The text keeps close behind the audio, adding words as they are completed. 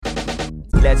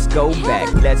let's go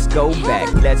back, let's go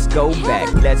back, let's go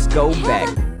back, let's go back.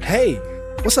 Hey,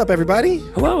 what's up, everybody?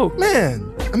 Hello.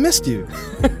 Man, I missed you.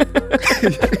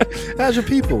 How's your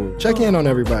people? Check in on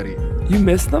everybody. You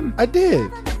missed them? I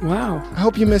did. Wow. I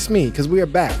hope you missed me, because we are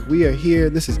back. We are here.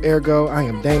 This is Ergo. I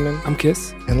am Damon. I'm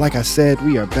Kiss. And like I said,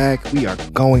 we are back. We are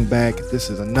going back. This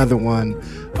is another one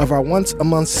of our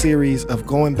once-a-month series of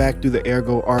going back through the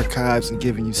Ergo archives and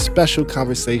giving you special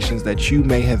conversations that you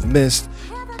may have missed,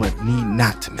 but need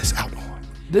not to miss out on.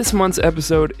 This month's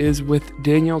episode is with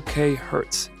Daniel K.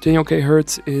 Hertz. Daniel K.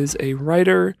 Hertz is a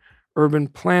writer, urban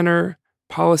planner,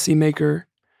 policymaker,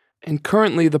 and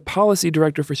currently the policy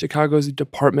director for Chicago's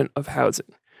Department of Housing.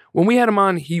 When we had him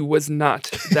on, he was not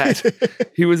that.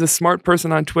 He was a smart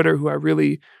person on Twitter who I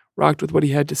really rocked with what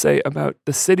he had to say about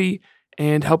the city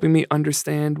and helping me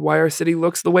understand why our city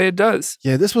looks the way it does.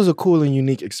 Yeah, this was a cool and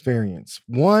unique experience.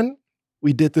 One,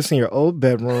 we did this in your old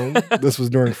bedroom. This was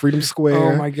during Freedom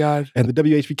Square. Oh my God. And the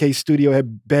WHPK studio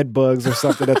had bed bugs or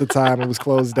something at the time. It was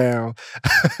closed down.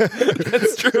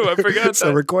 That's true. I forgot So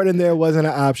that. recording there wasn't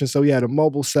an option. So we had a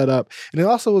mobile setup. And it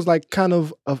also was like kind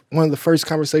of one of the first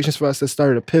conversations for us that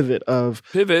started a pivot.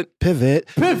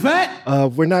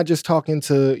 We're not just talking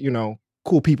to,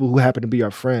 cool people who happen to be our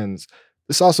friends.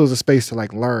 This also is a space to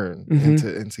like learn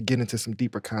and to get into some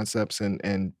deeper concepts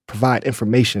and provide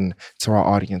information to our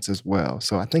audience as well.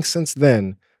 So I think since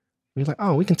then, we're like,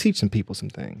 we can teach some people some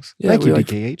things. Yeah, Thank you, we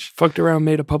DKH. Fucked around,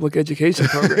 made a public education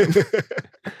program.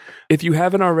 If you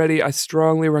haven't already, I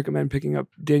strongly recommend picking up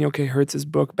Daniel K. Hertz's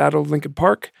book, Battle of Lincoln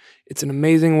Park. It's an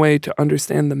amazing way to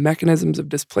understand the mechanisms of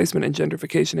displacement and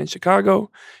gentrification in Chicago,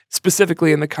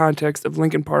 specifically in the context of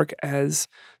Lincoln Park as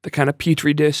the kind of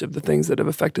petri dish of the things that have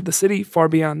affected the city. Far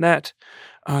beyond that,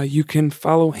 you can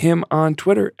follow him on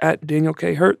Twitter at Daniel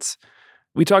K. Hertz.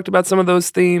 We talked about some of those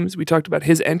themes. We talked about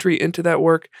his entry into that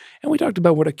work, and we talked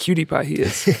about what a cutie pie he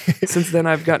is. Since then,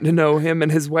 I've gotten to know him and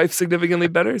his wife significantly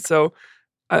better, so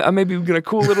I maybe get a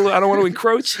cool little, I don't want to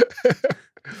encroach,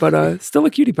 but still a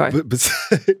cutie pie. But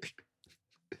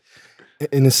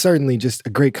and it's certainly just a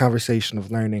great conversation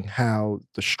of learning how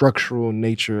the structural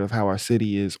nature of how our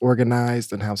city is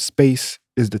organized and how space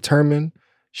is determined,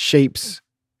 shapes,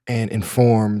 and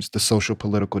informs the social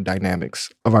political dynamics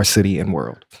of our city and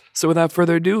world. So without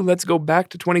further ado, let's go back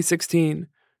to 2016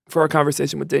 for our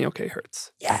conversation with Daniel K.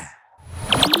 Hertz. Yeah.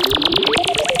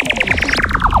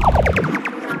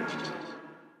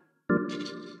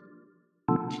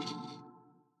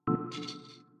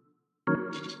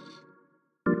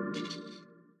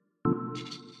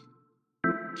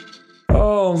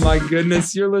 Oh my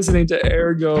goodness, you're listening to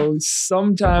Ergo,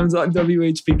 sometimes on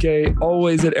WHPK,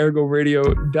 always at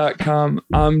ergoradio.com.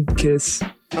 I'm Kiss.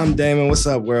 I'm Damon. What's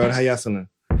up, world? How y'all feeling?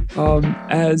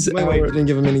 Wait, you didn't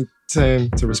give him any time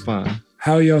to respond.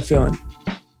 How y'all feeling?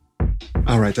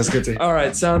 All right, that's good to hear. All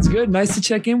right, sounds good. Nice to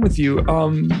check in with you.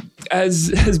 As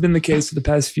has been the case for the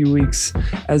past few weeks,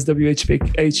 as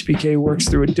WHPK works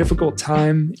through a difficult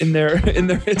time in their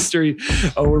history,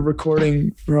 we're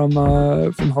recording from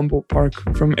Humboldt Park,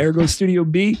 from Ergo Studio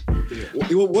B.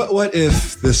 What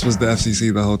if this was the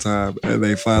FCC the whole time and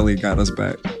they finally got us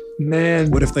back?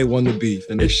 Man, What if they won the beef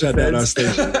and they shut down our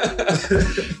station?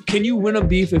 Can you win a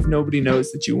beef if nobody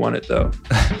knows that you won it, though?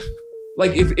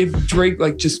 Like if Drake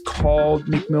just called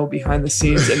Meek Mill behind the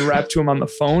scenes and rapped to him on the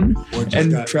phone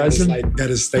and tries him, Got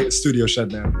his studio shut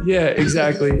down. yeah,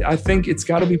 exactly. I think it's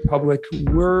got to be public.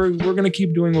 We're gonna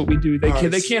keep doing what we do. They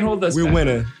can't hold us. We're back.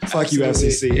 winning. Fuck you,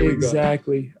 FCC. Here we go.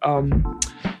 Exactly.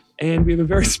 And we have a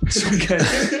very special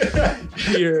guest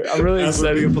here. I'm really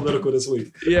excited. Political this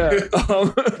week. Yeah,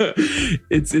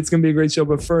 it's gonna be a great show.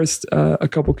 But first, a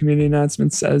couple community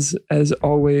announcements, as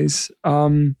always.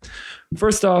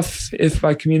 First off, if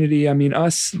by community I mean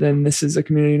us, then this is a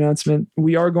community announcement.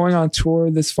 We are going on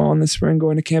tour this fall and this spring,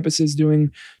 going to campuses,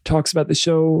 doing talks about the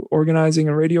show, organizing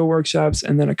and radio workshops,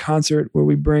 and then a concert where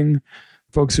we bring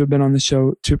folks who have been on the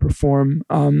show to perform.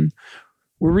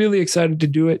 We're really excited to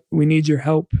do it. We need your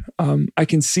help. I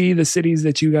can see the cities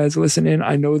that you guys listen in.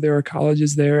 I know there are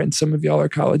colleges there, and some of y'all are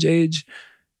college age.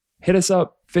 Hit us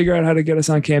up. Figure out how to get us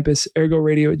on campus.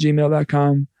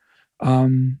 ergoradio@gmail.com.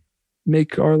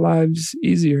 Make our lives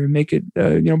easier. Make it,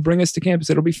 bring us to campus.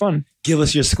 It'll be fun. Give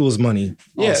us your school's money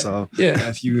Yeah, also, yeah.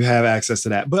 if you have access to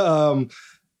that. But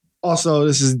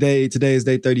also, today is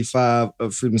day 35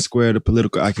 of Freedom Square, the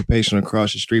political occupation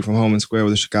across the street from Holman Square,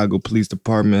 where the Chicago Police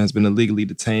Department has been illegally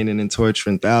detaining and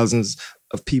torturing thousands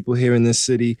of people here in this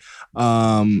city.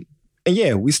 And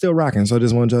yeah, we still rocking. So I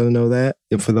just wanted y'all to know that.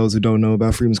 And for those who don't know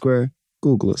about Freedom Square,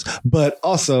 Google us. But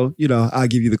also, I'll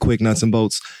give you the quick nuts and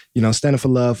bolts. Standing for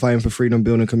love, fighting for freedom,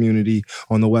 building community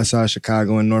on the west side of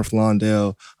Chicago and North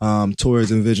Lawndale,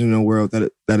 towards envisioning a world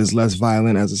that is less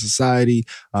violent as a society,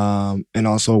 and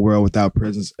also a world without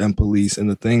prisons and police and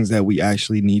the things that we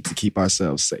actually need to keep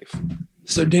ourselves safe.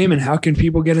 So Damon, how can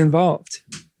people get involved?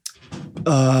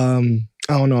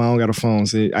 I don't know. I don't got a phone,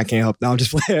 so I can't help. Now I'm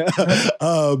just playing.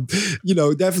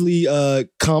 Definitely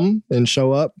come and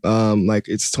show up. Like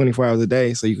it's 24 hours a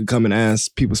day, so you can come and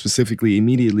ask people specifically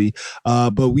immediately.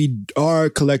 But we are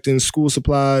collecting school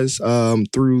supplies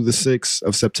through the 6th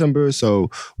of September. So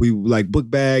we like book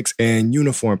bags and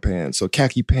uniform pants. So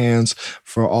khaki pants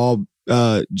for all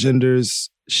genders,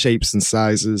 shapes, and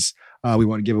sizes. We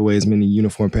want to give away as many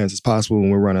uniform pants as possible when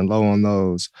we're running low on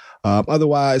those.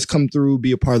 Otherwise, come through,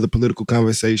 be a part of the political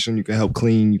conversation. You can help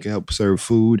clean. You can help serve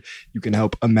food. You can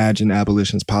help imagine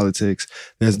abolitionist politics.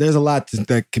 There's a lot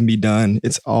that can be done.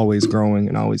 It's always growing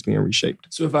and always being reshaped.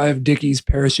 So if I have Dickies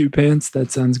parachute pants,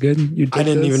 that sounds good. I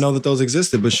didn't even know that those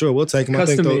existed, but sure, we'll take them.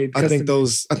 Custom made. I think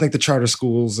the charter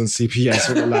schools and CPS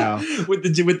would allow with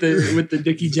the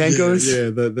Dickie Jankos. Yeah,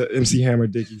 the MC Hammer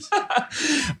Dickies.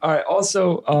 All right.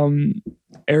 Also,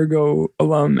 Ergo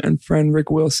alum and friend Rick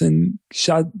Wilson,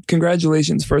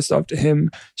 congratulations first off to him.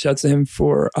 Shouts to him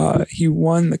for he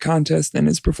won the contest and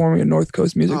is performing at North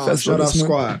Coast Music Festival. Shout out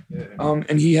Squad. Yeah.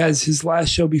 And he has his last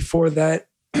show before that.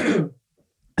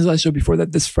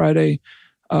 This Friday,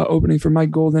 opening for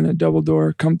Mike Golden at Double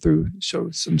Door. Come through,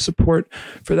 show some support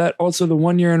for that. Also, the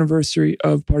 1-year anniversary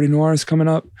of Party Noir is coming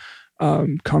up.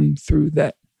 Come through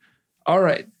that. All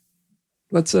right.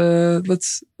 Let's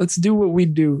do what we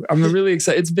do. I'm really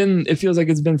excited. It feels like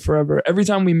it's been forever. Every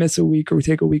time we miss a week or we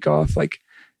take a week off, like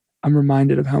I'm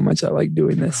reminded of how much I like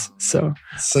doing this. So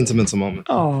sentimental moment.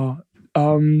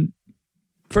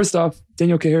 First off,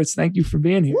 Daniel K. Hertz, thank you for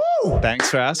being here. Woo! Thanks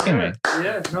for asking me.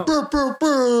 Yeah, no.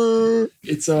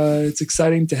 It's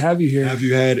exciting to have you here. Have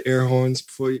you had air horns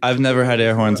before? I've never had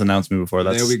air horns announced me before.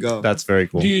 There we go. That's very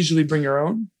cool. Do you usually bring your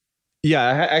own?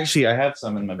 Yeah, I have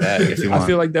some in my bag if you want. I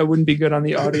feel like that wouldn't be good on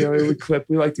the audio. It would clip.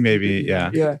 We like to maybe, yeah.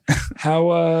 Yeah.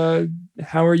 How are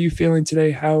you feeling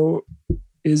today? How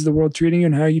is the world treating you,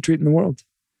 and how are you treating the world?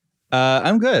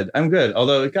 I'm good.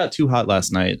 Although it got too hot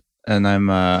last night, and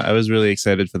I was really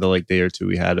excited for the day or two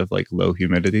we had of low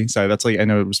humidity. Sorry, that's I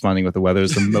know responding with the weather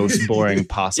is the most boring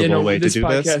possible way to do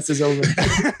this. This podcast is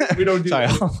over. We don't do Sorry,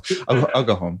 that. I'll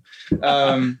go home.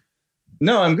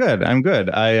 No, I'm good.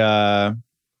 I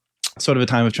sort of a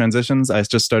time of transitions. I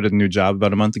just started a new job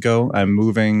about a month ago. I'm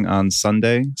moving on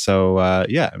Sunday. So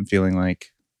I'm feeling like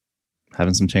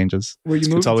having some changes. Where you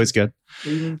moving? It's always good.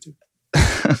 Where you moving to?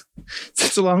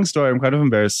 It's a long story. I'm kind of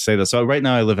embarrassed to say this. So right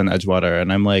now I live in Edgewater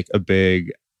and I'm a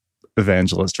big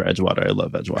evangelist for Edgewater. I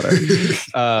love Edgewater.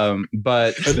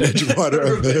 But an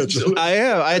Edgewater evangelist. I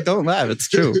am. I don't laugh. It's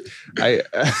true.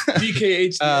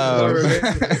 DKH.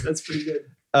 That's pretty good.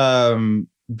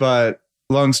 But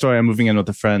long story, I'm moving in with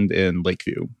a friend in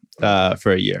Lakeview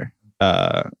for a year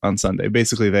on Sunday.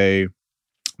 Basically,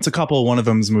 it's a couple. One of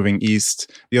them's moving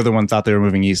east. The other one thought they were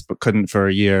moving east, but couldn't for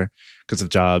a year because of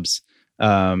jobs.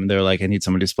 They were like, I need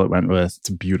somebody to split rent with. It's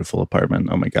a beautiful apartment.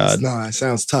 Oh my God. No, it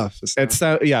sounds tough.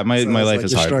 My life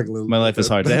is hard. My life is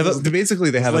hard. They have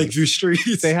Lakeview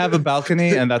Street. They have a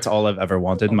balcony, and that's all I've ever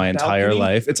wanted my entire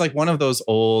life. It's like one of those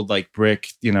old brick,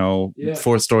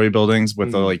 4-story buildings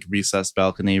with a recessed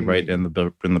balcony right in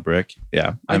the brick.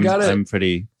 Yeah. I'm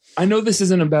pretty. I know this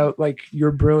isn't about your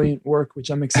brilliant work,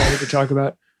 which I'm excited to talk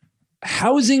about.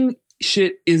 Housing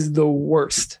shit is the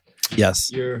worst.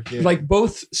 Yes.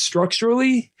 Both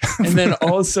structurally and then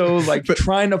also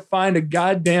trying to find a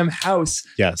goddamn house.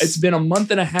 Yes. It's been a month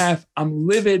and a half. I'm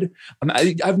livid.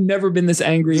 I've never been this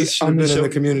angry on the show. In the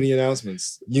community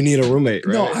annannouncements. You need a roommate,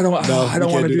 right? No, I don't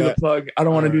want to do the plug. I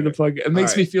don't want to do the plug. It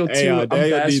makes me feel too.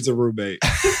 Daniel needs a roommate.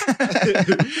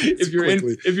 If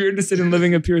you're interested in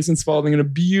living at Pearson Spalding in a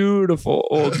beautiful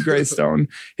old Greystone,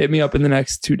 hit me up in the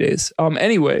next 2 days.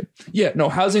 Anyway,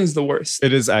 housing is the worst.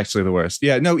 It is actually the worst.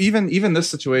 Yeah, no, even this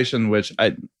situation, which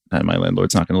my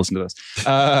landlord's not going to listen to this.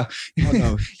 Oh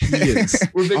no, he is.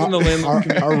 We're big in the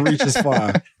landlord. Our reach is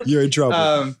far. You're in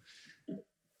trouble.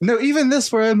 No, even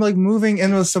this where I'm moving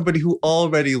in with somebody who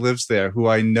already lives there, who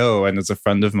I know and is a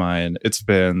friend of mine. It's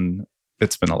been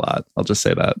a lot. I'll just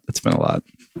say that it's been a lot.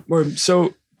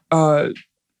 So,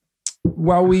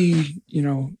 while we,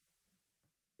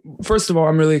 first of all,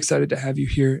 I'm really excited to have you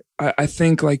here. I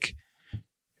think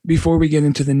before we get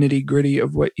into the nitty gritty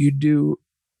of what you do,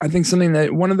 I think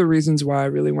one of the reasons why I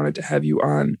really wanted to have you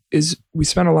on is we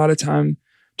spent a lot of time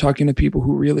talking to people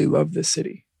who really love this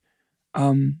city.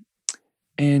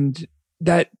 And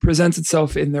that presents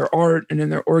itself in their art and in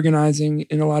their organizing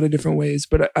in a lot of different ways.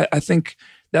 But I think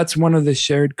that's one of the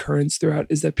shared currents throughout,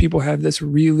 is that people have this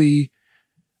really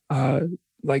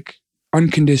like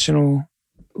unconditional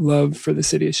love for the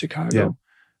city of Chicago.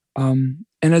 And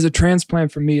as a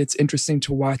transplant, for me, it's interesting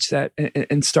to watch that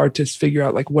and start to figure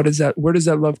out, like, where does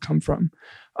that love come from?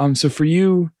 So for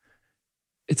you,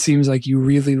 it seems like you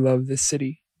really love this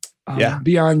city,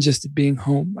 beyond just being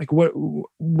home. Like,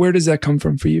 where does that come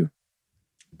from for you?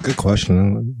 Good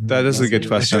question. That is a good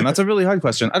question. That's a really hard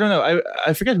question. I don't know.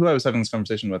 I forget who I was having this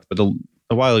conversation with, but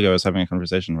a while ago I was having a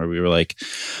conversation where we were like,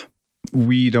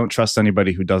 we don't trust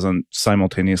anybody who doesn't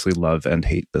simultaneously love and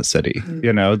hate the city.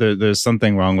 You know, there's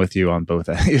something wrong with you on both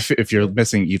if you're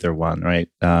missing either one, right?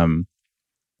 And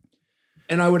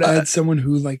I would add someone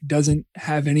who like doesn't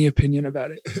have any opinion about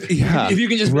it. Yeah, if you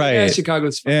can just be like, yeah,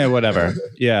 Chicago's fun. Yeah, whatever.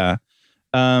 Yeah.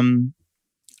 I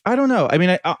don't know. I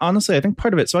mean, honestly, I think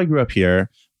part of it. So I grew up here,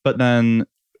 but then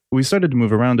we started to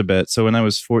move around a bit. So when I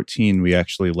was 14, we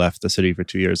actually left the city for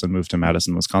 2 years and moved to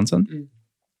Madison, Wisconsin.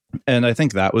 And I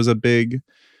think that was a big,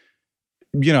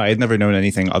 you know, I had never known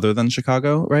anything other than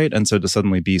Chicago, right? And so to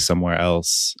suddenly be somewhere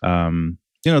else, you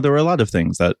know, there were a lot of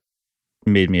things that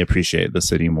made me appreciate the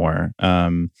city more.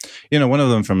 You know, one of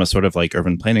them from a sort of like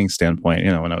urban planning standpoint,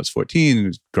 you know, when I was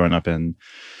 14, growing up in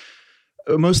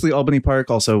mostly Albany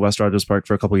Park, also West Rogers Park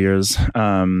for a couple of years.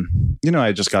 You know, I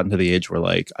had just gotten to the age where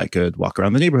like I could walk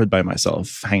around the neighborhood by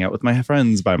myself, hang out with my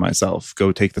friends by myself,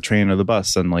 go take the train or the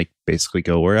bus and like basically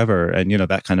go wherever. And, you know,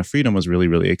 that kind of freedom was really,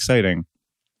 really exciting.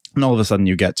 And all of a sudden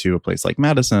you get to a place like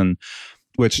Madison,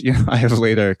 which, you know, I have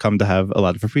later come to have a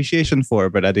lot of appreciation for,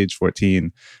 but at age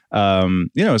 14, you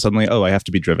know, suddenly, I have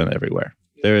to be driven everywhere.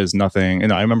 There is nothing, you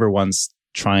know, I remember once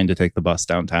trying to take the bus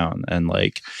downtown and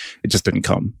like, it just didn't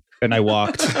come. And I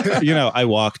walked, you know,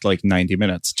 like 90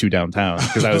 minutes to downtown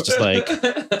because I was just like,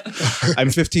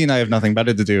 I'm 15. I have nothing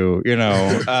better to do, you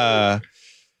know?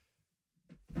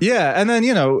 Yeah. And then,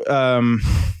 you know,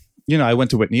 I went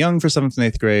to Whitney Young for 7th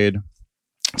and 8th grade.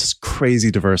 It's a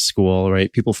crazy diverse school,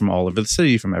 right? People from all over the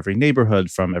city, from every neighborhood,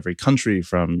 from every country,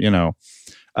 from, you know,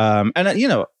 and, you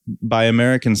know, by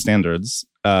American standards,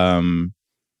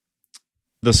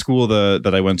 the school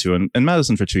that I went to in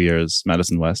Madison for 2 years,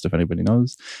 Madison West, if anybody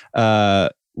knows,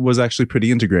 was actually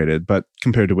pretty integrated. But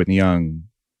compared to Whitney Young,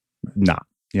 not,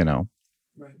 you know.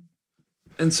 Right.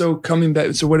 And so coming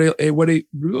back, so what a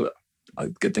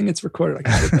good thing it's recorded. I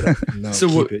can get that up. No,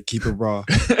 So keep it raw.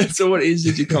 So what age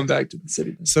did you come back to the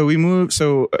city? So we moved.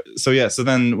 So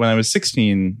then when I was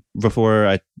 16, before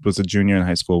I was a junior in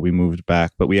high school, we moved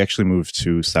back, but we actually moved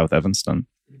to South Evanston.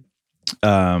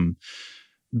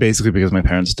 Basically because my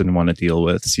parents didn't want to deal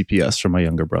with CPS for my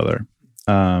younger brother.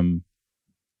 And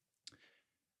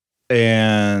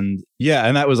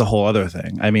that was a whole other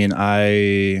thing. I mean,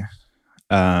 I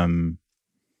had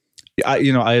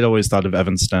always thought of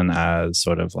Evanston as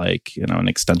sort of like, you know, an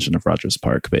extension of Rogers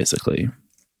Park, basically.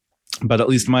 But at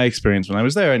least my experience when I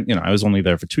was there, and, you know, I was only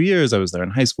there for 2 years. I was there in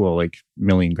high school, like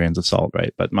million grains of salt,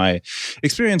 right? But my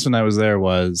experience when I was there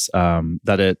was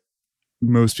that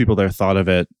most people there thought of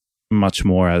it much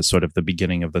more as sort of the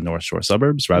beginning of the North Shore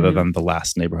suburbs rather than the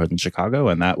last neighborhood in Chicago.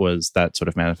 And that sort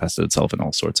of manifested itself in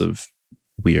all sorts of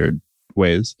weird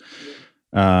ways.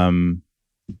 So,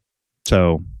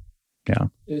 yeah.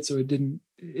 So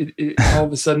it all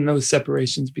of a sudden those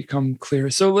separations become clear.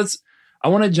 So I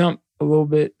want to jump a little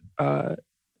bit.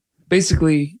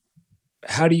 Basically,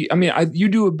 how do you, you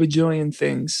do a bajillion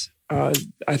things. I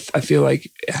feel like,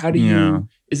 how do you,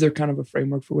 is there kind of a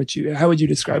framework for how would you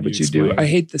describe what you do? I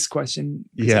hate this question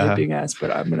being asked,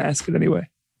 but I'm going to ask it anyway.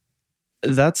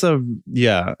 That's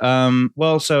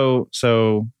well, so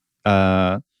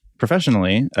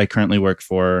professionally, I currently work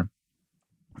for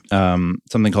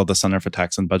something called the Center for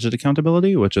Tax and Budget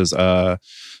Accountability, which is a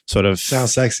sort of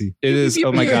sounds sexy. It is.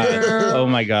 Oh my god! Oh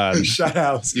my god! Shout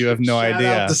out! You have no idea.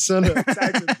 Shout out the Center for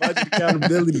Tax and Budget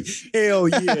Accountability. Hell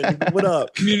yeah! What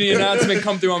up? Community announcement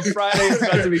come through on Friday. It's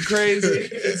about to be crazy.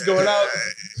 It's going out.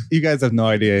 You guys have no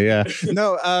idea. Yeah.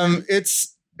 No.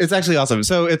 It's actually awesome.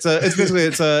 So it's basically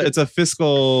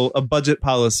a budget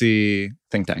policy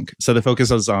think tank. So the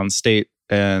focus is on state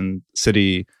and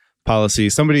city policy.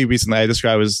 Somebody recently I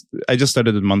just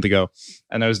started a month ago,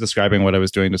 and I was describing what I was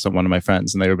doing to one of my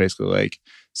friends, and they were basically like,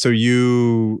 "So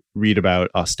you read about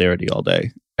austerity all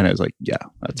day?" And I was like, "Yeah."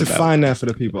 Define that for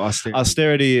the people.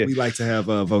 Austerity. We like to have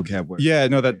a vocab word. Yeah.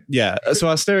 No. So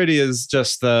austerity is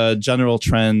just the general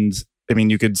trend. I mean,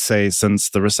 you could say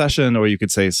since the recession, or you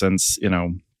could say since, you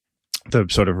know, the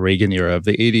sort of Reagan era of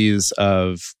the 80s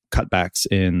of cutbacks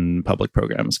in public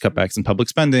programs, cutbacks in public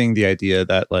spending, the idea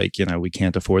that, like, you know, we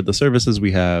can't afford the services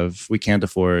we have, we can't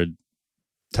afford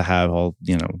to have all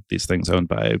these things owned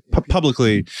by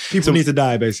publicly. People need to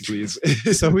die, basically.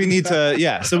 So we need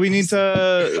to, So we need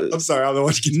to. I'm sorry, I don't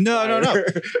want you to. No.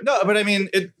 But I mean,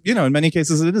 it. In many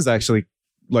cases, it is actually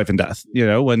life and death.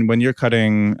 When you're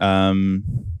cutting, when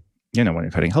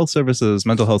you're cutting health services,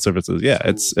 mental health services. Yeah,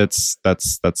 that's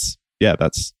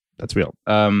real.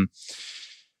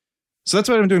 So that's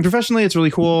what I'm doing professionally. It's really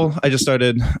cool. I just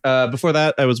started. Before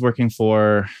that, I was working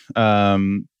for a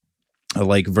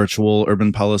virtual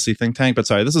urban policy think tank. But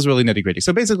sorry, this is really nitty gritty.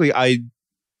 So basically, I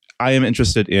am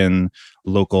interested in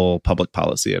local public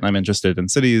policy, and I'm interested in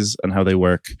cities and how they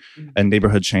work, and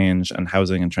neighborhood change, and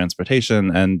housing and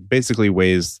transportation, and basically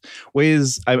ways.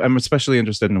 I'm especially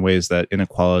interested in ways that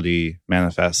inequality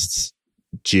manifests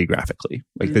geographically,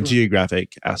 like the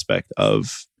geographic aspect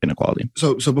of inequality.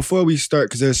 So before we start,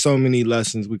 because there's so many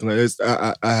lessons we can learn,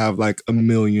 I have like a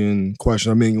million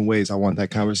questions, a million ways I want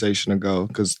that conversation to go,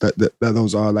 because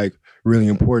those are like really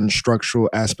important structural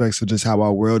aspects of just how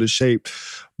our world is shaped.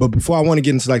 But before I want to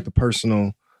get into like the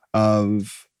personal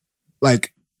of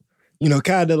like,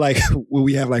 kind of like when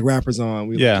we have like rappers on,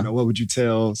 what would you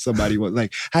tell somebody?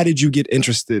 How did you get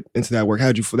interested into that work? How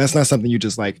did you feel? That's not something you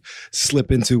just like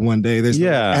slip into one day. There's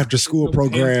no after school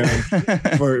program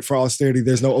for austerity.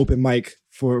 There's no open mic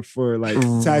for like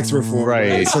tax reform.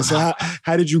 Right. So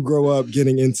how did you grow up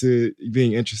getting into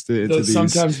being interested into these?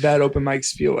 Sometimes bad open mics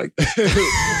feel like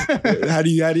that. How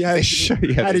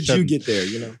did you get there?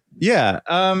 Yeah.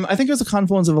 I think it was a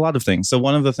confluence of a lot of things. So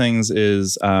one of the things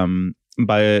is,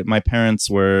 my parents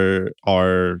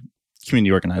are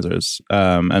community organizers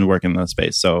and work in the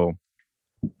space. So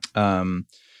my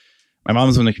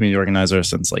mom's been a community organizer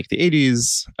since like the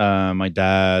 80s. My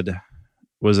dad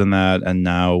was in that and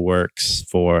now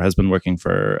has been working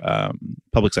for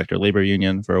public sector labor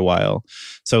union for a while.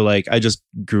 So like I just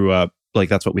grew up, like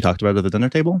that's what we talked about at the dinner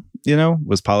table,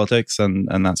 was politics and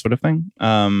that sort of thing.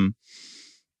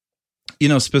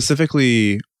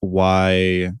 Specifically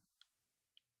why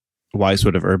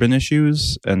sort of urban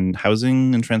issues and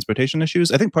housing and transportation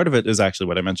issues. I think part of it is actually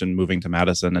what I mentioned, moving to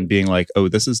Madison and being like, oh,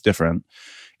 this is different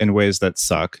in ways that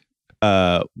suck.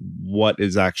 What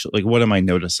is actually, like, what am I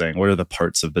noticing? What are the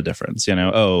parts of the difference?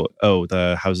 Oh,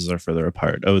 the houses are further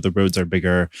apart. Oh, the roads are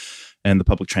bigger and the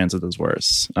public transit is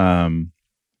worse. And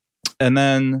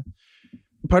then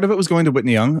part of it was going to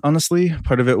Whitney Young, honestly.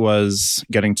 Part of it was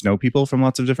getting to know people from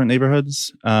lots of different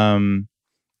neighborhoods. And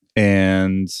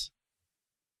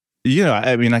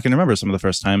I mean, I can remember some of the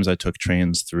first times I took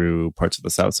trains through parts of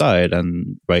the South Side,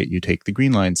 and you take the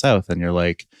Green Line south and you're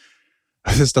like,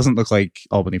 this doesn't look like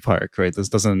Albany Park, right? This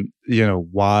doesn't,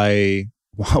 why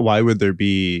would there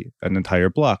be an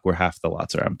entire block where half the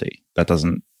lots are empty? That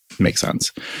doesn't make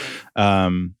sense.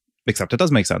 Except it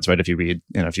does make sense, right? If you read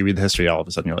the history, all of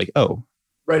a sudden you're like, oh.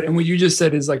 Right. And what you just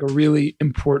said is like a really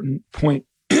important point,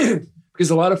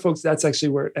 because a lot of folks, that's actually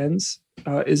where it ends.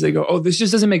 Is they go, oh, this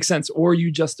just doesn't make sense. Or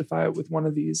you justify it with one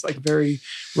of these like very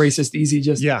racist, easy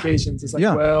justifications. It's like,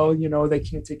 well, they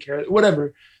can't take care of it,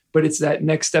 whatever. But it's that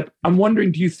next step. I'm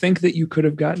wondering, do you think that you could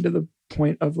have gotten to the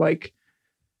point of like,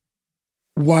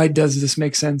 why does this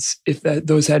make sense if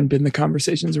those hadn't been the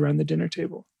conversations around the dinner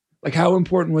table? Like, how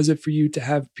important was it for you to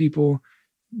have people,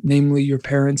 namely your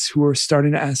parents, who are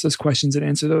starting to ask those questions and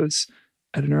answer those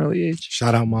at an early age?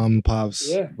 Shout out mom and pops.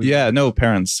 No,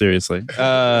 parents, seriously.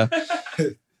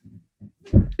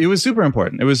 It was super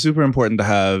important. It was super important to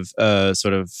have a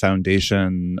sort of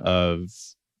foundation of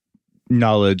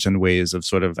knowledge and ways of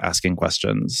sort of asking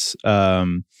questions.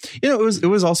 It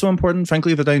was also important,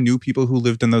 frankly, that I knew people who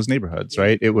lived in those neighborhoods,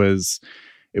 right? It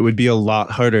would be a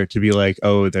lot harder to be like,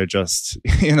 oh, they're just,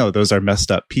 those are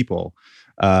messed up people.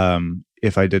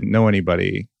 If I didn't know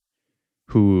anybody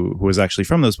who was actually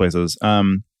from those places.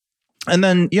 And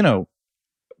then,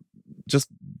 just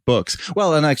books.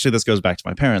 Well, and actually this goes back to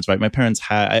my parents, right? My parents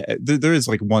there is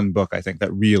like one book I think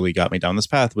that really got me down this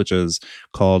path, which is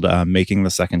called Making the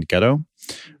Second Ghetto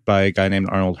by a guy named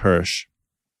Arnold Hirsch.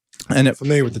 And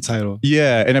familiar with the title.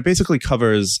 Yeah. And it basically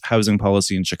covers housing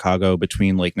policy in Chicago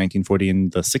between like 1940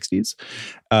 and the 60s,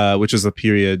 which is a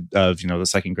period of, the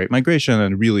Second Great Migration,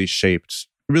 and really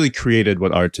created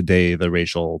what are today the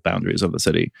racial boundaries of the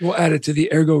city. We'll add it to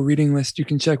the Ergo reading list you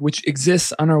can check, which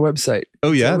exists on our website.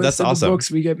 Oh yeah, that's awesome. The books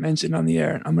we get mentioned on the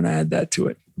air, and I'm going to add that to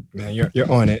it. Man,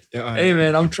 you're on it. Hey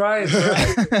man, I'm trying.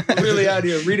 I'm really out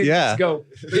here reading. Yeah. Let's go.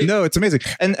 No, it's amazing,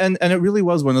 and it really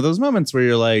was one of those moments where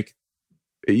you're like,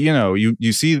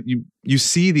 you see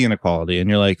the inequality, and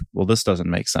you're like, well, this doesn't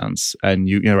make sense, and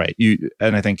you're right.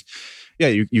 And I think,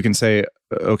 you can say,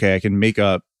 okay, I can make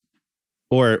up.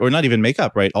 Or not even make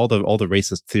up, right? All the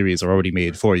racist theories are already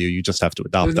made for you. You just have to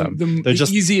adopt them. They're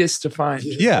just easiest to find.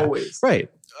 Yeah, always. Right.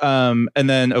 And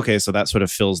then, okay, so that sort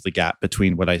of fills the gap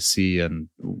between what I see and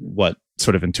what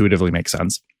sort of intuitively makes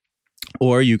sense.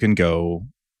 Or you can go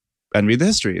and read the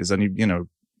histories, and you know,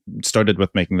 started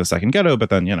with making the second ghetto, but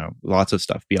then, you know, lots of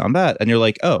stuff beyond that. And you're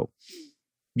like, oh,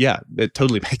 yeah, it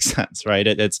totally makes sense, right?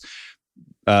 It's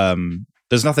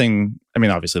there's nothing, I mean,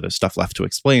 obviously there's stuff left to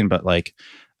explain, but like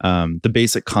the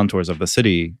basic contours of the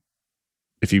city,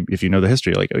 if you know the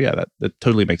history, like, oh yeah, that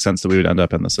totally makes sense that we would end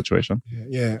up in this situation.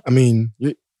 Yeah. I mean,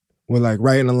 we're like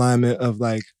right in alignment of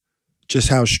like just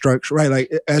how structured, right?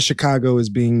 Like as Chicago is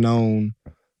being known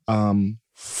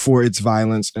for its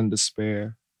violence and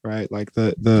despair, right? Like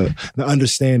the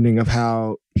understanding of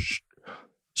how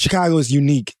Chicago is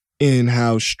unique in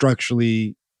how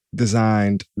structurally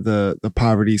designed the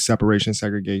poverty, separation,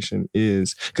 segregation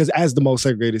is, because as the most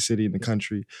segregated city in the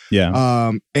country,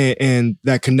 and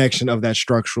that connection of that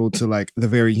structural to like the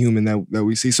very human that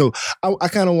we see. So I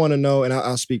kind of want to know, and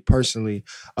I'll speak personally,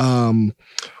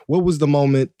 what was the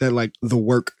moment that like the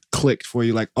work clicked for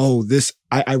you? Like, oh, this,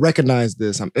 I recognize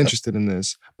this, I'm interested in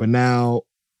this, but now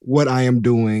what I am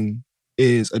doing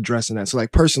is addressing that. So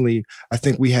like personally, I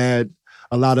think we had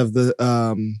a lot of the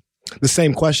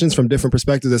same questions from different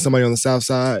perspectives as somebody on the South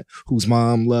Side whose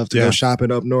mom loved to go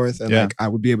shopping up north, and like I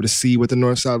would be able to see what the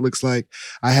North Side looks like.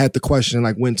 I had the question,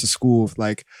 like went to school of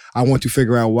like, I want to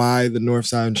figure out why the North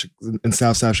Side and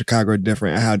South Side of Chicago are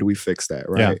different, and how do we fix that,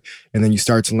 right? Yeah. And then you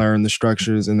start to learn the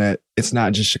structures, and that it's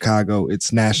not just Chicago,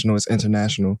 it's national, it's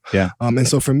international. Yeah. And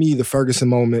so for me, the Ferguson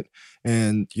moment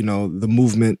and, you know, the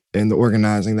movement and the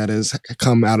organizing that has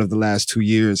come out of the last 2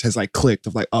 years has like clicked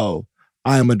of like, oh,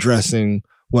 I am addressing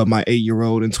what my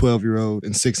 8-year-old and 12-year-old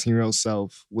and 16-year-old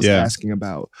self was asking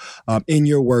about. In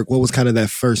your work, what was kind of that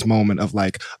first moment of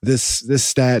like this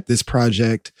stat, this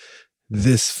project,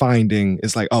 this finding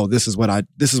is like, oh, this is what I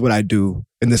do,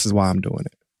 and this is why I'm doing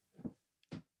it?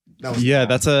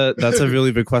 That's a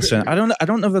really big question. I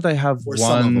don't know that I have or one.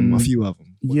 Some of them, a few of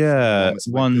them. Yeah,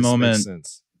 one moment.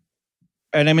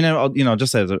 And I mean, I'll, you know,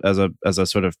 just as a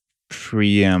sort of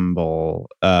preamble,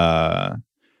 I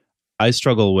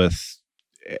struggle with,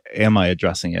 am I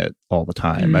addressing it all the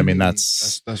time? I mean,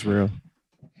 that's real.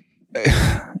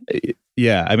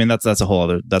 Yeah, I mean that's a whole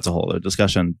other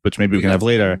discussion, which maybe we can have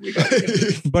later.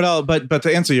 But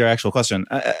to answer your actual question,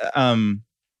 I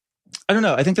don't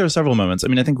know. I think there were several moments. I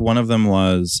mean, I think one of them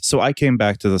was, so I came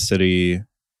back to the city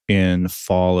in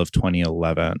fall of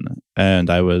 2011, and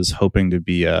I was hoping to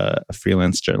be a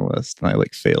freelance journalist, and I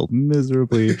like failed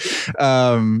miserably.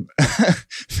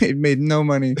 made no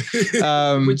money,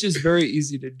 which is very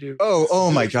easy to do.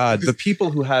 Oh my God, the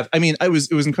people who have, I mean, it was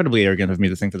incredibly arrogant of me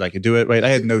to think that I could do it, right? I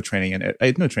had no training in it. I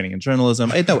had no training in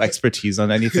journalism. I had no expertise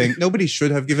on anything. Nobody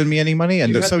should have given me any money,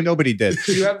 and so nobody did.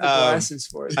 You have the glasses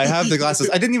for it. I have the glasses.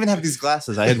 I didn't even have these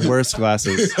glasses. I had worse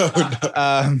glasses.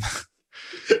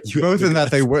 Both in that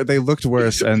they looked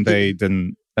worse, and they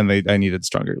didn't, and I needed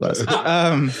stronger glasses.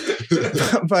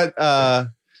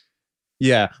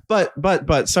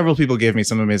 But several people gave me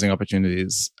some amazing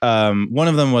opportunities. One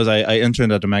of them was I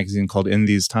interned at a magazine called In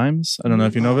These Times. I don't know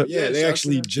if you know of it. Yeah, they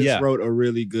actually just wrote a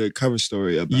really good cover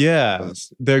story about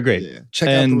us. They're great. Yeah. Check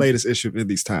out the latest issue of In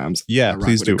These Times. Yeah,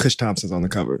 please do. Kush Thompson's on the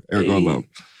cover. Eric Orlow.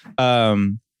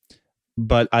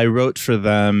 But I wrote for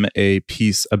them a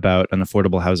piece about an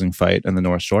affordable housing fight in the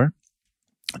North Shore.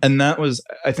 And that was,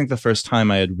 I think, the first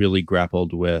time I had really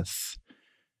grappled with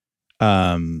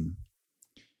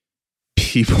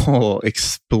people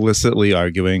explicitly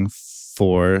arguing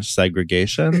for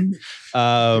segregation,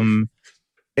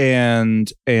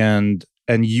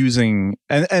 and using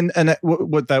and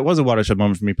what that was a watershed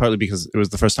moment for me, partly because it was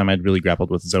the first time I'd really grappled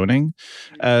with zoning,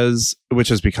 which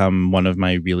has become one of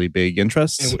my really big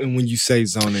interests. And when you say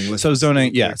zoning, so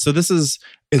this is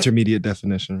intermediate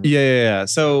definition. Right? Yeah.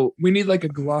 So we need like a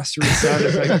glossary sound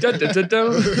effect.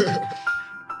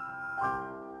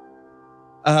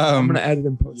 I'm gonna add it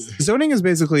in post. Zoning is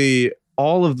basically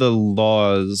all of the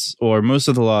laws, or most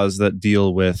of the laws, that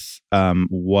deal with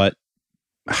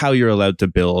how you're allowed to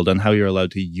build and how you're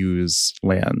allowed to use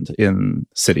land in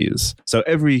cities. So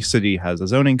every city has a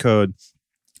zoning code.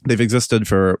 They've existed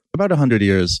for about 100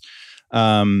 years.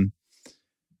 And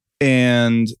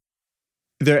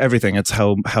they're everything. It's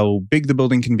how big the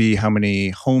building can be, how many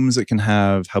homes it can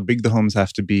have, how big the homes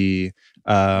have to be.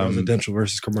 Residential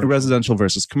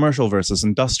versus commercial versus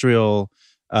industrial,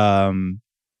 on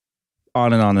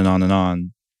and on and on and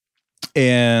on.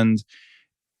 And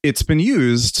it's been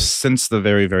used since the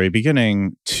very, very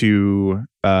beginning to,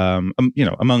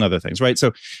 among other things, right?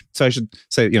 So I should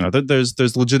say,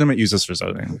 there's legitimate uses for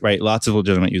zoning, right? Lots of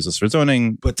legitimate uses for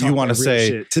zoning. But you want to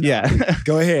say,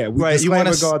 go ahead. Right, you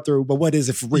want to go through, but what is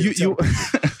it for real?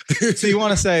 So you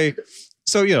want to say,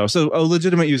 so a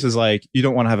legitimate use is like, you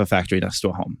don't want to have a factory next to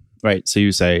a home, right? So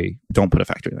you say, don't put a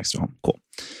factory next to a home. Cool.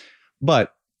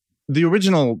 But the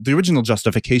original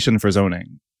justification for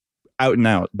zoning, out and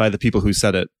out by the people who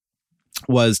said it,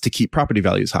 was to keep property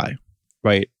values high,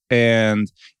 right?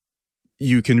 And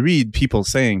you can read people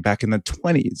saying back in the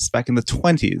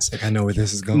 20s, Like, I know where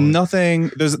this is going.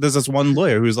 nothing. There's this one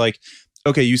lawyer who's like,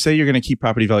 okay, you say you're going to keep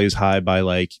property values high by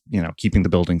like, keeping the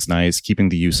buildings nice, keeping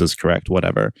the uses correct,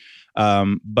 whatever.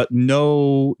 But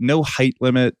no height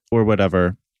limit or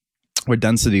whatever, or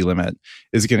density limit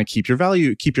is going to keep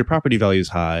your property values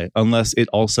high unless it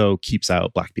also keeps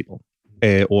out Black people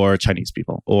or Chinese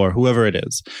people or whoever it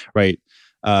is, right?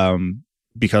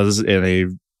 Because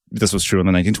this was true in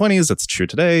the 1920s, that's true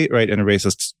today, right? In a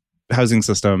racist housing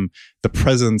system, the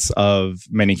presence of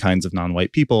many kinds of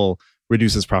non-white people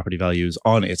reduces property values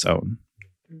on its own.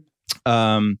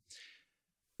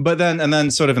 But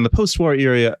then sort of in the post-war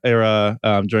era,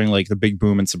 during like the big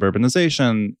boom in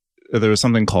suburbanization, there was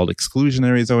something called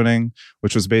exclusionary zoning,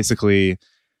 which was basically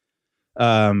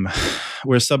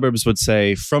where suburbs would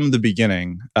say from the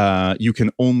beginning, you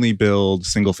can only build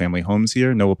single-family homes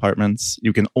here, no apartments.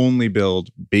 You can only build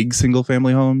big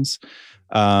single-family homes,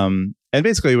 and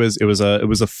basically it was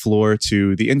a floor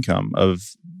to the income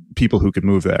of people who could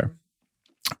move there.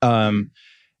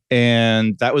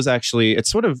 And that was actually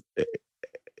it's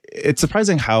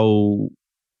surprising how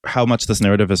much this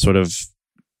narrative is sort of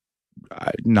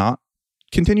not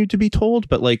continued to be told,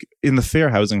 but like in the fair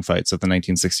housing fights of the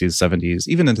 1960s, 70s,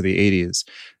 even into the 80s,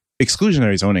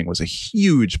 exclusionary zoning was a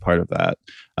huge part of that.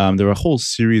 There were a whole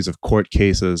series of court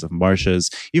cases, of marches.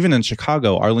 Even in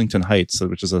Chicago, Arlington Heights,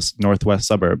 which is a northwest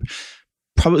suburb,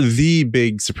 probably the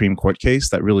big Supreme Court case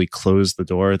that really closed the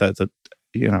door,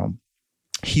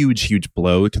 huge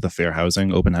blow to the fair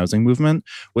housing, open housing movement,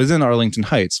 was in Arlington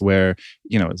Heights, where,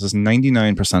 it's this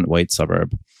 99% white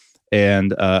suburb.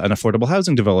 And an affordable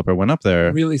housing developer went up there.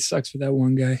 It really sucks for that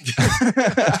one guy.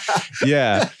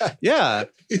 Yeah.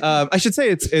 I should say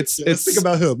it's. Let's think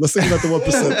about him. Let's think about the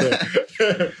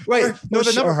 1% there. Right. No,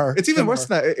 the number. her. It's even worse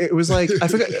than that. It was like, I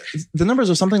forgot. The numbers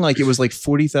are something like, it was like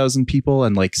 40,000 people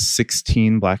and like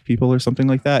 16 Black people or something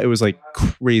like that. It was like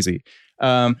crazy.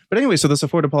 But anyway, so this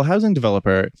affordable housing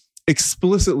developer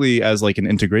explicitly, as like an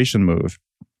integration move,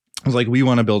 was like, we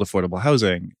want to build affordable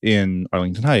housing in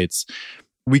Arlington Heights.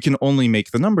 We can only make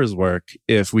the numbers work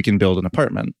if we can build an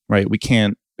apartment, right? We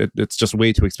can't, it's just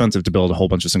way too expensive to build a whole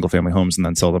bunch of single family homes and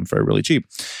then sell them for really cheap.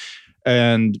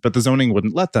 But the zoning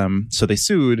wouldn't let them. So they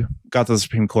sued, got to the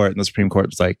Supreme Court, and the Supreme Court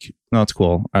was like, no, it's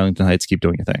cool. Arlington Heights, keep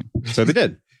doing your thing. So they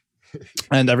did.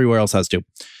 And everywhere else has to.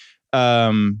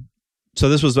 So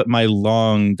this was my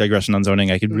long digression on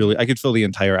zoning. I could fill the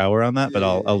entire hour on that, but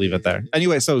I'll leave it there.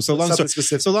 Anyway, so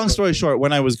long story short,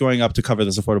 when I was going up to cover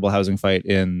this affordable housing fight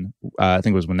in, I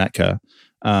think it was Winnetka,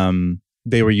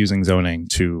 they were using zoning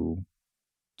to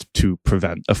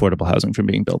prevent affordable housing from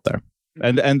being built there.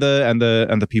 And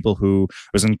the people who,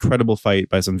 it was an incredible fight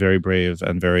by some very brave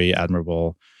and very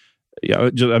admirable,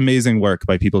 just amazing work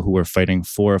by people who were fighting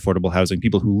for affordable housing,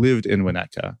 people who lived in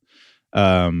Winnetka.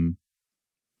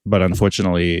 But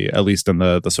unfortunately, at least in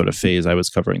the sort of phase I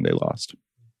was covering, they lost.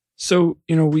 So,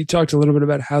 we talked a little bit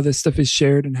about how this stuff is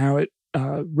shared and how it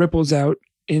ripples out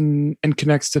and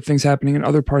connects to things happening in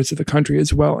other parts of the country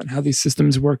as well, and how these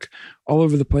systems work all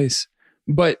over the place.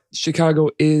 But Chicago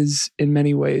is, in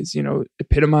many ways,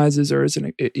 epitomizes or is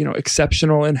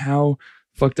exceptional in how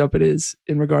fucked up it is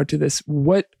in regard to this.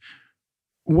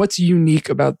 What's unique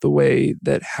about the way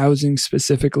that housing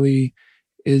specifically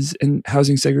is, and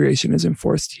housing segregation is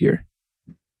enforced here,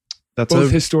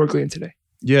 both historically and today?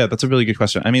 Yeah, that's a really good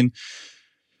question. I mean,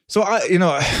 so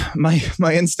my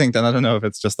instinct, and I don't know if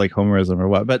it's just like homerism or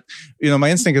what, but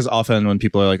my instinct is often when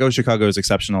people are like, oh, Chicago is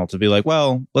exceptional, to be like,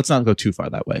 well, let's not go too far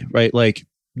that way, right? Like,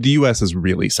 the U.S. is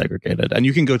really segregated, and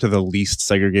you can go to the least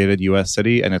segregated U.S.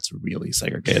 city, and it's really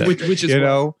segregated. Which is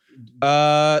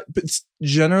but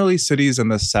generally cities in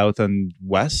the South and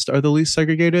West are the least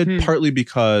segregated, partly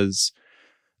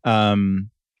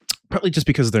just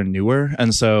because they're newer.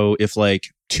 And so if like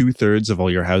 2/3 of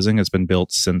all your housing has been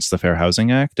built since the Fair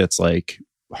Housing Act, it's like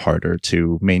harder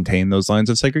to maintain those lines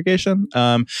of segregation.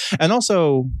 And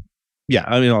also,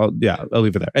 I'll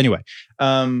leave it there. Anyway,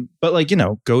 but like,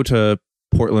 go to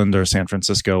Portland or San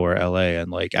Francisco or LA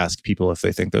and like ask people if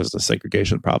they think there's a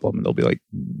segregation problem, and they'll be like,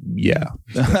 yeah.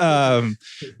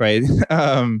 Right.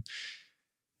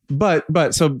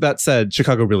 But so that said,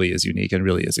 Chicago really is unique and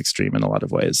really is extreme in a lot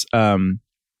of ways.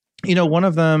 One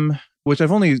of them, which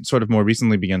I've only sort of more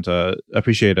recently begun to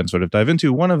appreciate and sort of dive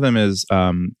into, one of them is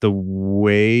the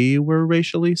way we're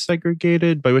racially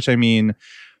segregated, by which I mean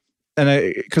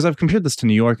because I've compared this to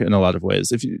New York in a lot of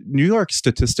ways. New York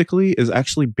statistically is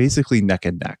actually basically neck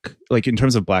and neck, like in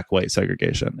terms of black-white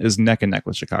segregation, is neck and neck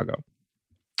with Chicago.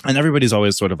 And everybody's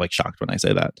always sort of like shocked when I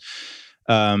say that.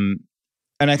 And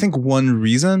I think one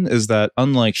reason is that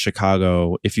unlike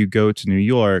Chicago, if you go to New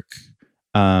York,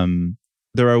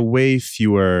 there are way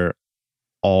fewer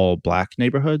all black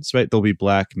neighborhoods, right? There'll be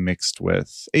black mixed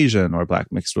with Asian or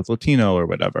black mixed with Latino or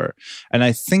whatever. And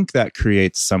I think that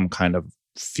creates some kind of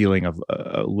feeling of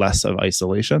less of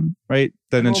isolation, right?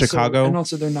 Than in Chicago. And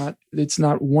also it's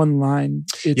not one line.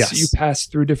 It's you pass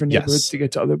through different neighborhoods to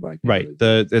get to other black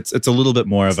neighborhoods. Right. It's a little bit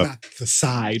more of not the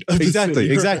side of exactly. the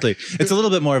city. Exactly. It's a little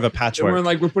bit more of a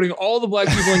patchwork. We're putting all the black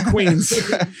people in Queens.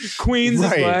 Queens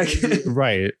is black.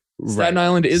 Right. Staten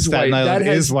Island is Staten white. Island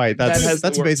is white.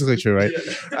 That's basically true, right?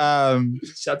 Yeah.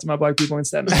 Shout out to my black people in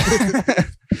Staten Island.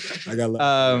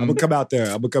 I'm gonna come out there.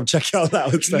 I'm gonna come check y'all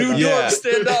out. New York,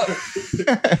 stand up.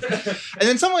 And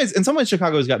in some ways,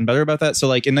 Chicago has gotten better about that. So,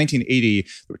 like in 1980, there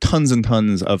were tons and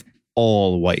tons of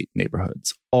all white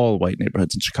neighborhoods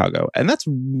in Chicago, and that's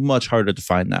much harder to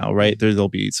find now, right? There'll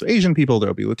be Asian people,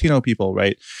 there'll be Latino people,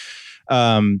 right?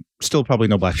 Still probably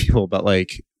no black people, but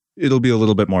like it'll be a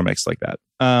little bit more mixed like that.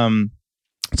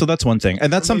 So that's one thing,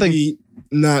 and that's something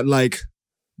not like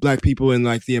black people in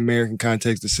like the American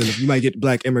context. You might get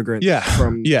black immigrants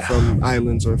from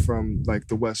islands or from like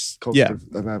the West Coast,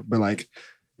 but like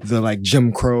the like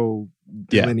Jim Crow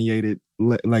delineated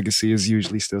legacy is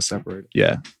usually still separated.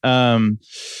 Yeah.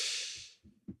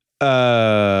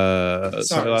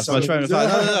 Sorry, lost my train of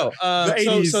thought.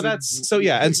 No. So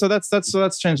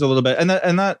that's changed a little bit,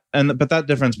 but that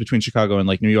difference between Chicago and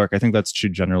like New York, I think that's true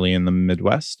generally in the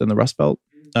Midwest and the Rust Belt.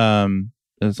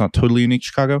 It's not totally unique to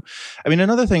Chicago. I mean,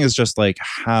 another thing is just like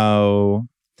how,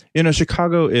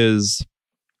 Chicago is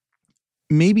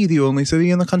maybe the only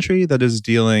city in the country that is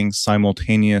dealing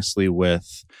simultaneously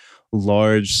with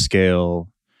large scale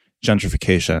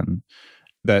gentrification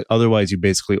that otherwise you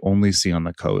basically only see on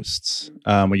the coasts,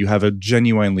 where you have a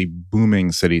genuinely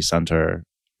booming city center,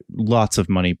 lots of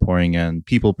money pouring in,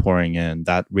 people pouring in,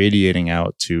 that radiating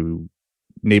out to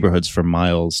neighborhoods for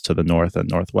miles to the north and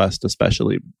northwest,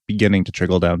 especially beginning to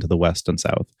trickle down to the west and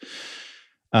south.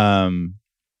 So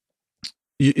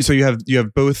you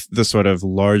have both the sort of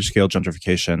large scale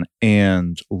gentrification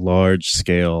and large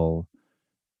scale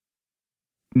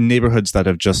neighborhoods that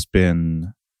have just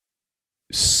been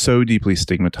so deeply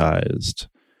stigmatized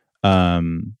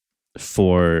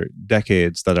for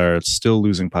decades, that are still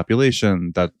losing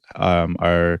population, that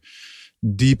are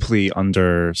deeply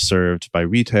underserved by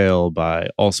retail, by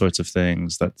all sorts of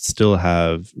things, that still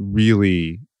have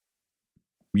really,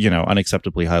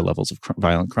 unacceptably high levels of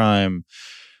violent crime.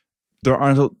 There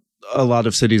aren't a lot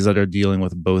of cities that are dealing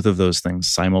with both of those things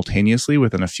simultaneously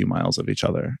within a few miles of each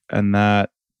other. And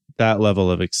that level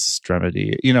of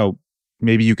extremity,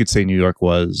 maybe you could say New York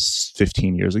was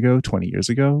 15 years ago, 20 years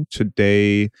ago.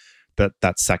 Today,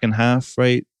 that second half,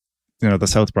 right? The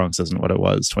South Bronx isn't what it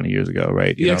was 20 years ago,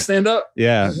 right? Stand up.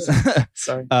 Yeah.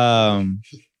 Sorry.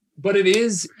 But it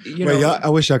is, I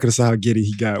wish y'all could have saw how giddy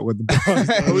he got with the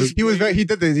Bronx. He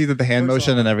did the hand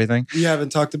motion and everything. We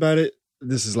haven't talked about it.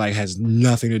 This is like has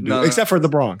nothing to do except for the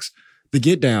Bronx. The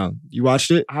Get Down. You watched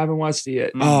it? I haven't watched it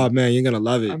yet. Oh man, you're gonna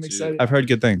love it. I'm excited. I've heard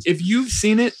good things. If you've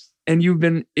seen it and you've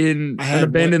been in an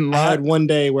abandoned lot. I had one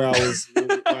day where I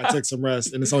took some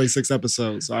rest, and it's only 6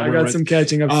 episodes. So I got some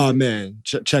catching up. Oh man,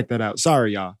 check that out.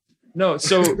 Sorry, y'all. No,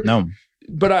 no.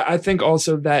 But I think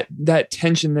also that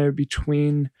tension there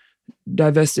between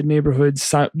divested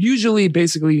neighborhoods, usually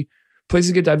basically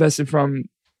places get divested from,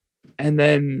 and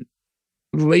then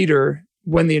later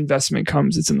when the investment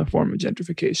comes, it's in the form of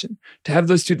gentrification. To have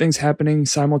those two things happening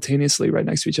simultaneously right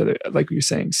next to each other, like you're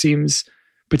saying, seems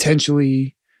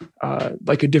potentially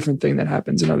like a different thing that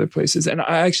happens in other places. And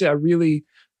I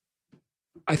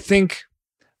think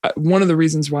one of the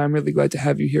reasons why I'm really glad to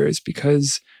have you here is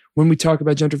because when we talk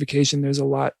about gentrification, there's a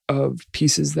lot of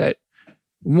pieces that,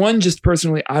 one, just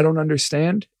personally, I don't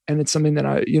understand. And it's something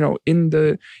that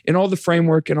in all the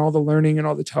framework and all the learning and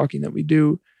all the talking that we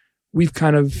do, we've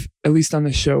kind of, at least on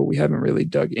the show, we haven't really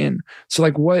dug in. So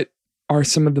like, what are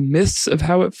some of the myths of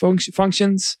how it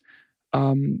functions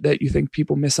that you think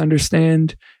people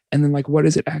misunderstand? And then like, what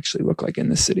does it actually look like in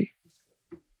the city?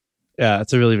 Yeah,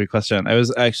 it's a really big question. I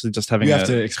was actually just having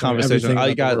a conversation.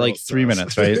 I got like 3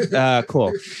 minutes, right?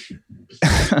 Cool.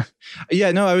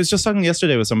 Yeah, no, I was just talking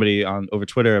yesterday with somebody over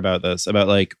Twitter about this, about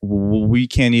like, we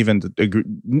can't even agree.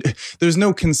 There's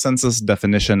no consensus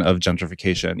definition of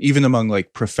gentrification, even among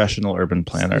like professional urban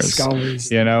planners.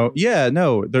 Scholars. Yeah,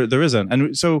 no, there isn't.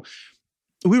 And so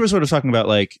we were sort of talking about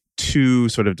like two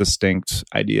sort of distinct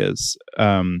ideas.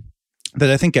 that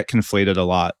I think get conflated a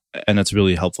lot, and it's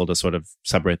really helpful to sort of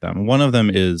separate them. One of them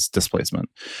is displacement,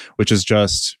 which is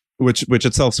just which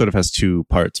itself sort of has two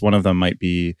parts. One of them might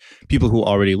be people who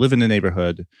already live in a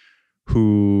neighborhood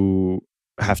who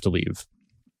have to leave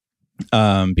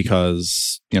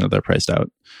because they're priced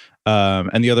out.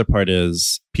 And the other part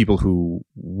is people who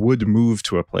would move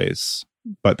to a place,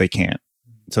 but they can't.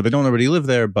 So they don't already live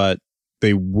there, but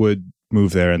they would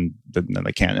move there and then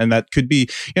they can't. And that could be,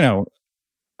 and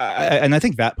I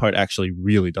think that part actually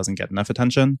really doesn't get enough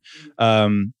attention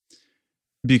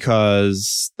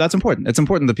because that's important. It's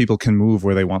important that people can move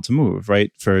where they want to move,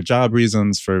 right? For job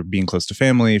reasons, for being close to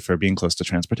family, for being close to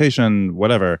transportation,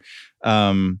 whatever.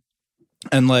 And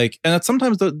it's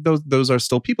sometimes those are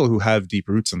still people who have deep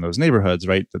roots in those neighborhoods,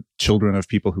 right? The children of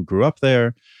people who grew up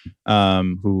there,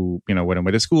 who went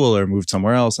away to school or moved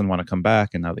somewhere else and want to come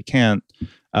back and now they can't,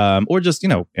 or just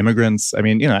immigrants. I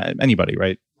mean, anybody,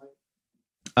 right?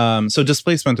 So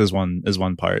displacement is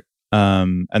one part,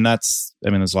 and that's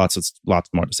there's lots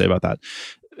more to say about that.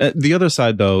 The other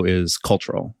side though is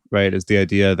cultural, right? Is the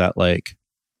idea that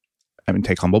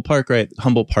take Humboldt Park, right?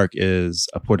 Humboldt Park is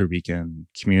a Puerto Rican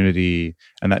community,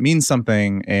 and that means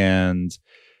something. And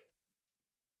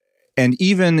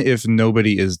even if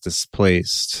nobody is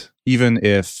displaced, even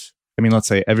if, let's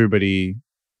say everybody,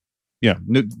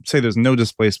 say there's no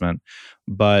displacement,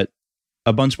 but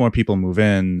a bunch more people move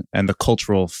in and the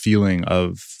cultural feeling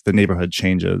of the neighborhood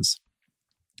changes.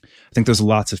 I think there's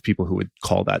lots of people who would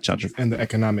call that gentrification. And the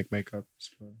economic makeup.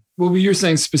 Well, you're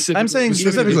saying specifically. I'm saying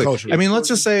specifically. Let's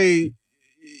just say,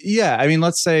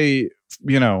 let's say,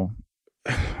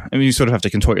 you sort of have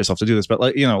to contort yourself to do this, but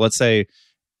let's say,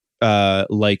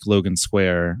 like Logan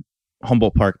Square,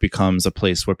 Humboldt Park becomes a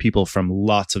place where people from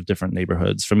lots of different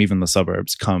neighborhoods, from even the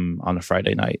suburbs, come on a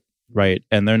Friday night, right?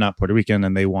 And they're not Puerto Rican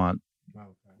and they want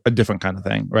a different kind of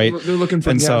thing, right? They're looking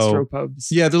for gastropubs.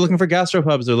 Yeah, they're looking for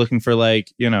gastropubs. They're looking for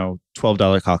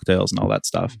 $12 cocktails and all that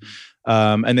stuff.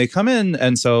 And they come in,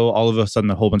 and so all of a sudden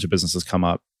a whole bunch of businesses come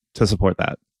up to support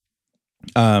that.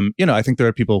 I think there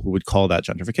are people who would call that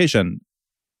gentrification,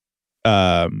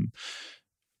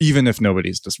 even if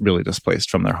nobody's just really displaced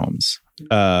from their homes.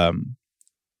 And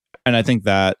I think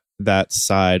that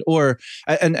side,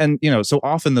 so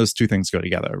often those two things go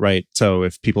together, right? So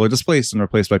if people are displaced and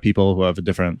replaced by people who have a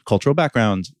different cultural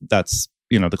background, that's,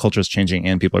 the culture is changing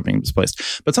and people are being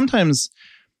displaced. But sometimes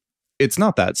it's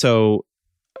not that. So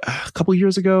a couple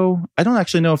years ago, I don't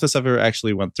actually know if this ever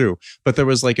actually went through, but there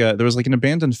was an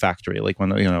abandoned factory,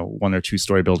 one or two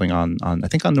story building on I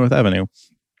think on North Avenue,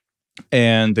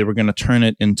 and they were going to turn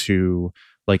it into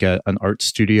an art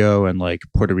studio and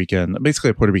basically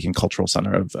a Puerto Rican cultural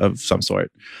center of some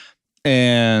sort.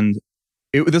 And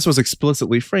this was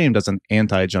explicitly framed as an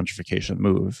anti-gentrification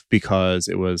move because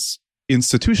it was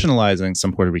institutionalizing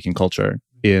some Puerto Rican culture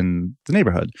in the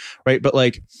neighborhood, right? But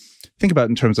think about it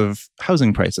in terms of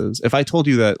housing prices. If I told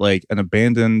you that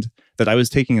that I was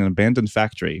taking an abandoned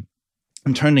factory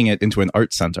and turning it into an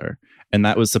art center, and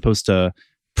that was supposed to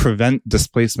prevent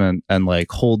displacement and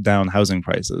hold down housing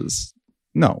prices,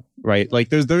 no, right?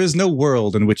 There is no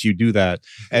world in which you do that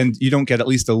and you don't get at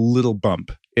least a little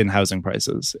bump in housing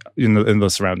prices in the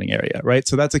surrounding area, right?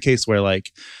 So that's a case where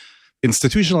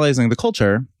institutionalizing the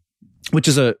culture, which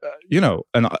is a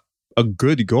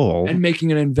good goal, and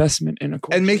making an investment in a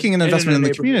culture, and making an investment in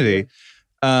the community,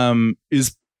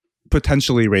 is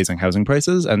potentially raising housing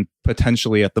prices and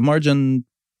potentially at the margin,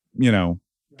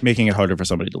 making it harder for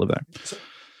somebody to live there.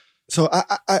 So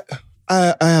I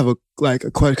have a question,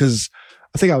 because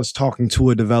I think I was talking to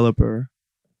a developer,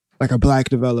 a black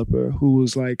developer who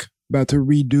was about to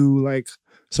redo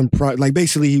some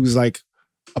basically he was a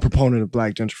proponent of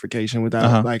black gentrification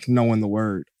without knowing the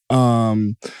word.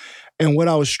 And what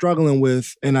I was struggling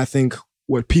with, and I think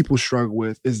what people struggle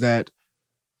with, is that,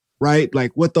 right,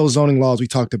 what those zoning laws we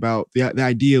talked about, the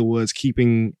idea was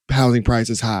keeping housing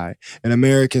prices high. In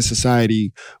American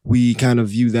society, we kind of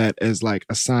view that as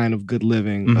a sign of good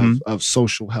living, of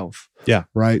social health. Yeah.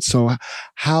 Right. So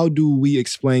how do we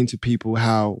explain to people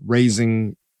how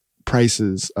raising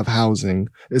prices of housing,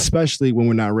 especially when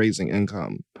we're not raising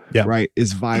income, right,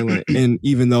 is violent? And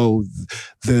even though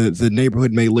the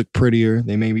neighborhood may look prettier,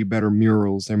 there may be better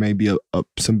murals, there may be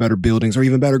some better buildings or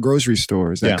even better grocery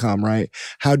stores that come, right?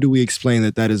 How do we explain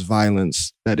that is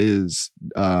violence that is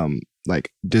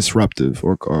disruptive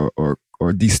or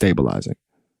destabilizing?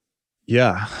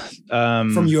 Yeah.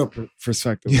 From your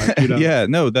perspective. Yeah,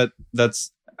 no,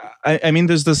 that's,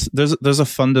 there's a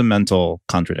fundamental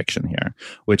contradiction here,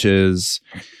 which is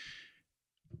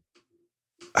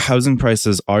housing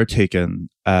prices are taken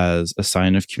as a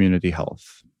sign of community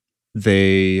health.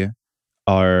 They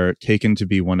are taken to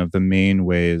be one of the main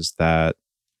ways that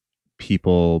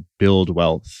people build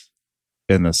wealth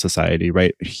in this society,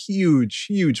 right? A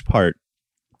huge part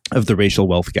of the racial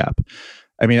wealth gap.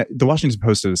 I mean, the Washington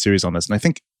Post did a series on this, and I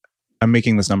think I'm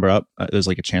making this number up. There's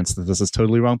like a chance that this is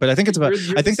totally wrong, but I think it's about.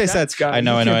 I think they said. Guy. I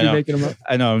know.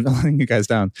 I'm letting you guys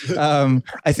down.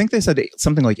 I think they said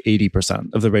something like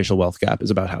 80% of the racial wealth gap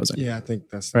is about housing. Yeah, I think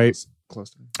that's right.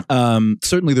 Close to.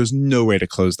 Certainly, there's no way to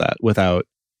close that without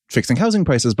fixing housing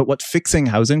prices. But what fixing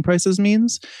housing prices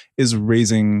means is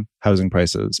raising housing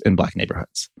prices in Black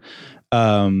neighborhoods.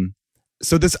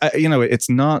 So this, it's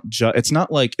not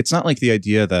like the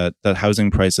idea that housing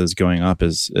prices going up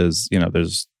is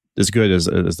there's as good as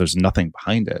there's nothing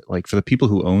behind it. Like for the people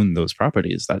who own those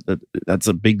properties, that's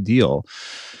a big deal.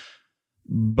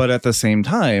 But at the same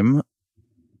time,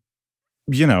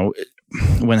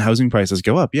 when housing prices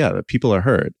go up, yeah, people are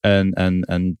hurt, and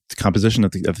the composition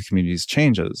of the communities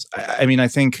changes. I mean, I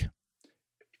think,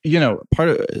 part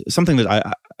of something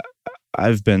that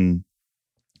I've been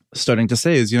starting to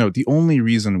say is, the only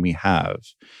reason we have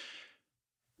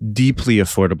deeply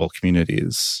affordable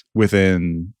communities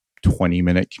within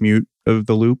 20-minute commute of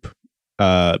the Loop,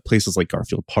 places like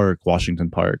Garfield Park, Washington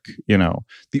Park,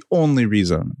 the only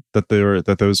reason that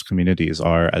those communities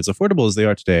are as affordable as they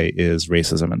are today is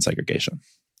racism and segregation.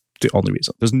 The only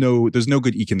reason. There's no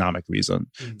good economic reason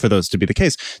for those to be the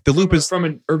case. The Loop is from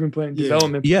an urban planning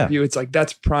development point of view. It's like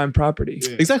that's prime property.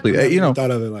 Yeah. Exactly. I thought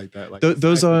of it like that. Like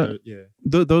those are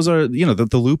the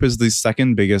Loop is the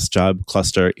second biggest job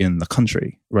cluster in the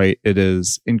country, right? It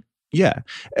is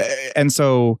and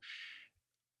so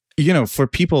for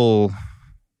people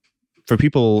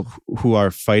who are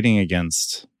fighting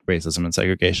against racism and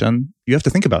segregation, you have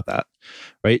to think about that,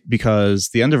 right? Because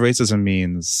the end of racism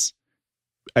means,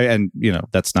 and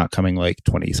that's not coming like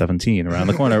 2017 around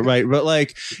the corner, right? But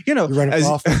like, you're running for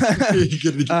office. Not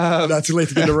too late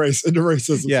to get into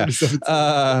racism. Yeah.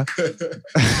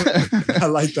 I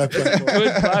like that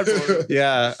platform.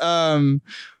 Yeah.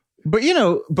 But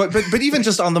even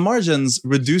just on the margins,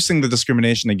 reducing the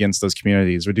discrimination against those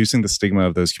communities, reducing the stigma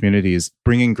of those communities,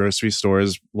 bringing grocery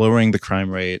stores, lowering the crime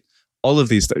rate, all of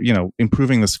these,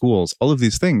 improving the schools, all of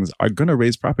these things are going to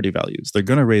raise property values. They're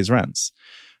going to raise rents.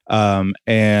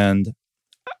 And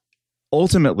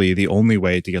ultimately, the only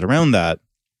way to get around that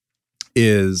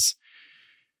is,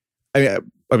 I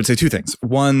would say two things.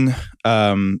 One,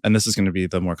 and this is going to be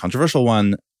the more controversial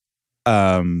one,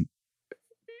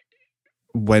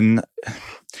 when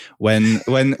way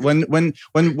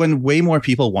more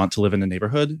people want to live in a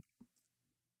neighborhood,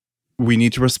 we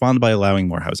need to respond by allowing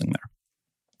more housing there,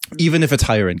 even if it's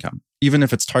higher income, even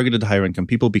if it's targeted to higher income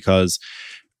people, because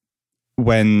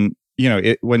when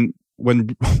a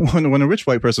rich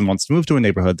white person wants to move to a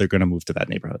neighborhood, they're going to move to that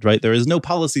neighborhood, right? There is no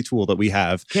policy tool that we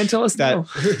have. Can't tell us that.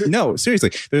 No,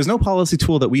 seriously, there's no policy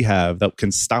tool that we have that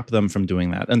can stop them from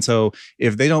doing that. And so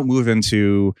if they don't move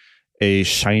into a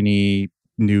shiny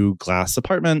new glass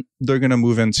apartment, they're going to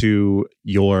move into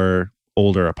your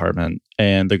older apartment,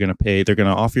 and they're going to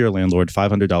offer your landlord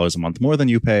 $500 a month more than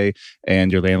you pay,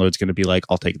 and your landlord's going to be like,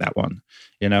 I'll take that one,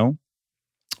 and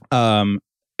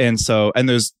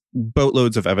there's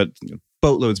boatloads of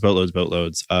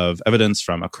evidence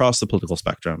from across the political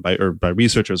spectrum by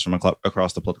researchers from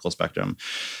across the political spectrum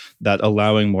that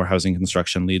allowing more housing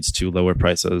construction leads to lower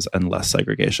prices and less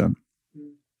segregation.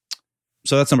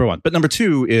 So that's number one. But number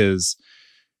two is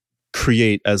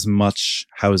create as much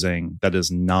housing that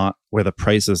is not where the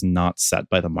price is not set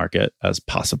by the market as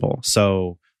possible.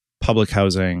 So public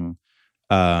housing,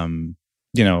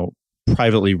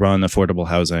 privately run affordable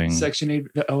housing, Section 8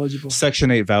 eligible,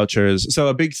 Section 8 vouchers. So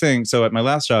a big thing. So at my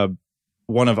last job,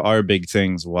 one of our big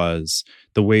things was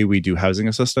the way we do housing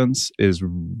assistance is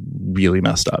really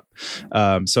messed up.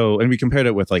 And we compared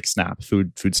it with like SNAP,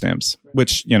 food stamps,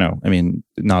 which,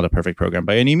 not a perfect program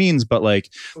by any means, but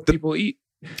like people eat.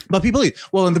 But people eat.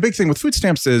 Well, and the big thing with food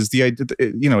stamps is it's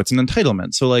an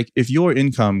entitlement. So like if your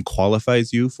income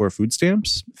qualifies you for food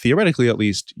stamps, theoretically, at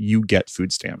least, you get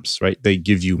food stamps, right? They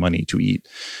give you money to eat.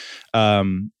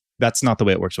 That's not the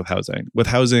way it works with housing. With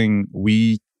housing,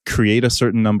 we create a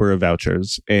certain number of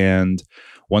vouchers, and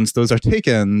once those are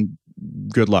taken,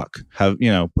 good luck. Put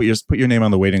your name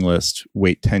on the waiting list,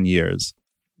 wait 10 years.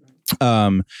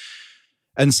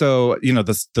 And so,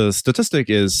 the statistic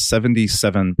is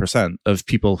 77% of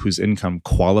people whose income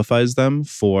qualifies them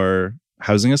for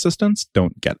housing assistance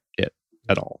don't get it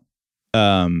at all.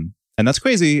 And that's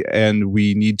crazy. And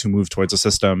we need to move towards a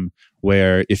system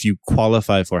where if you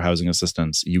qualify for housing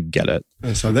assistance, you get it.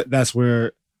 And so that's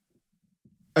where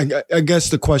I guess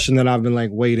the question that I've been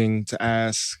like waiting to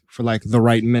ask for like the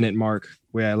right minute mark,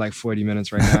 we're at like 40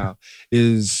 minutes right now,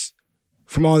 is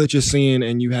from all that you're seeing,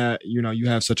 and you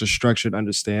have such a structured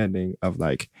understanding of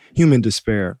like human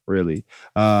despair, really.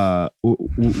 If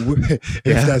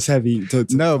that's heavy to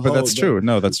No, but hold, that's true.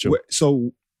 No, that's true.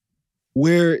 So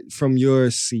where from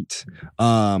your seat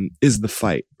is the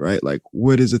fight, right? Like,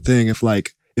 what is the thing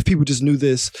if people just knew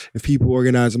this, if people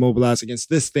organize and mobilize against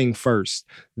this thing first,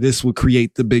 this would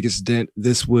create the biggest dent.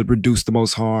 This would reduce the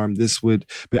most harm.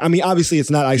 Obviously it's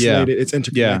not isolated. It's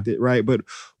interconnected, right? But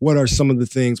what are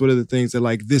the things that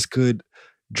like this could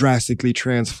drastically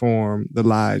transform the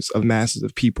lives of masses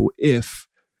of people if,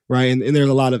 right? And there's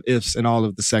a lot of ifs in all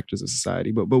of the sectors of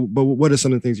society. But what are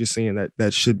some of the things you're seeing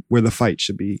where the fight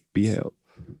should be held?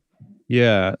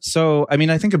 Yeah. So, I mean,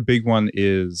 I think a big one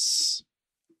is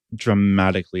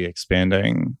dramatically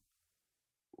expanding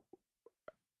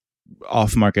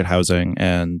off-market housing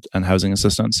and housing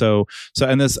assistance. So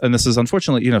this is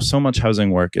unfortunately, so much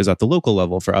housing work is at the local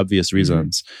level for obvious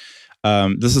reasons.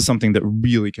 This is something that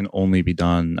really can only be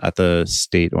done at the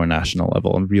state or national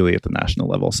level, and really at the national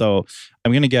level. So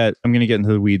I'm gonna get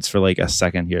into the weeds for like a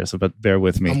second here. But bear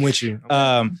with me. I'm with you.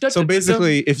 So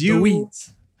basically, if you the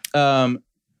weeds.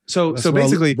 So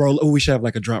basically, we should have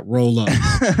like a drop. Roll up.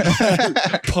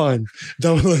 Pun.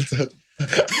 Don't let that.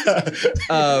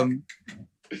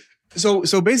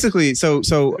 So basically, so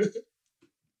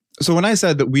when I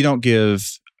said that we don't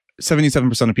give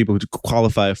 77% of people who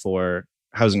qualify for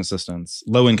housing assistance,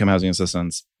 low income housing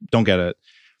assistance, don't get it.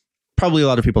 Probably a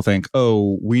lot of people think,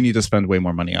 oh, we need to spend way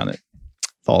more money on it.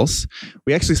 False.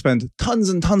 We actually spend tons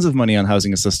and tons of money on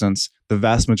housing assistance. The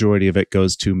vast majority of it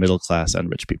goes to middle class and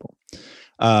rich people.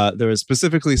 There is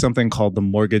specifically something called the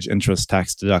mortgage interest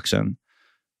tax deduction,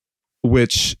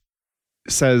 which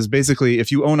says basically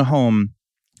if you own a home,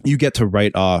 you get to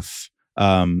write off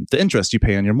the interest you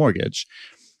pay on your mortgage.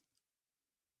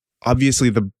 Obviously,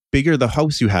 the bigger the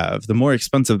house you have, the more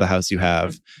expensive the house you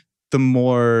have, the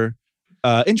more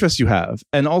interest you have.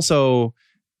 And also,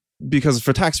 because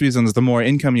for tax reasons, the more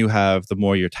income you have, the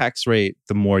more your tax rate,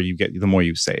 the more you get, the more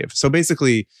you save. So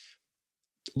basically,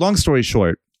 long story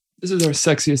short, this is our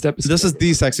sexiest episode. this is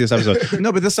the sexiest episode.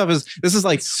 No, but this is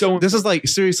like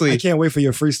seriously. I can't wait for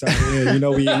your freestyle.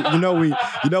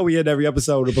 Yeah, we end every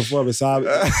episode with a performance. So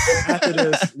after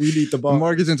this, we need the bar.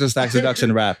 Mortgage interest tax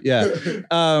deduction rap. Yeah.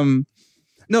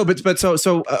 No, but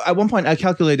so at one point I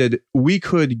calculated we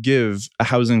could give a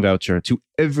housing voucher to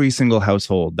every single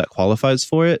household that qualifies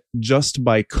for it just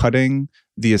by cutting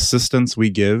the assistance we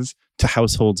give to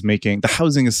households making the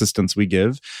housing assistance we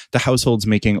give to households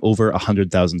making over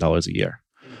 $100,000 a year,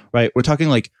 right? We're talking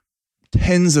like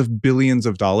tens of billions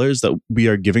of dollars that we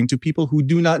are giving to people who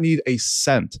do not need a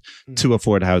cent to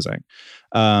afford housing.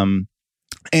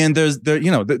 And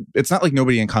it's not like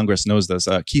nobody in Congress knows this.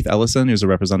 Keith Ellison, who's a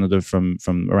representative from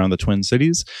around the Twin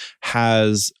Cities,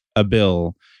 has a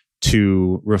bill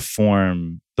to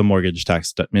reform the mortgage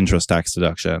interest tax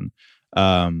deduction.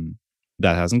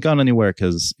 That hasn't gone anywhere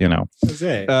because fuck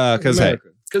them,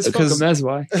 that's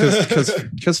why.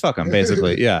 Because fuck them,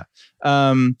 basically, yeah.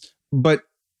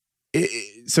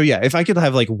 If I could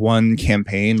have like one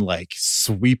campaign like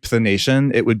sweep the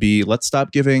nation, it would be let's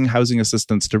stop giving housing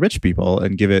assistance to rich people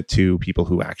and give it to people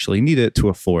who actually need it to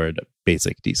afford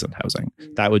basic, decent housing.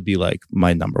 That would be like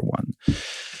my number one.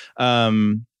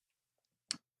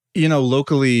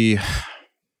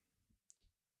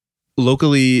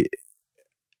 Locally,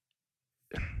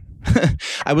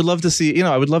 I would love to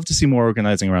see, more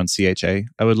organizing around CHA.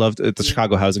 I would love the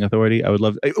Chicago Housing Authority. I would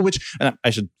love, and I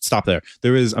should stop there.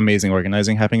 There is amazing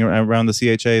organizing happening around the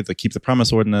CHA, the Keep the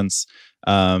Promise Ordinance,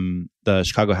 the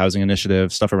Chicago Housing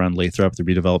Initiative, stuff around Lathrop. The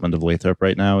redevelopment of Lathrop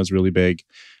right now is really big.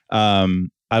 I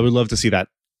would love to see that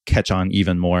catch on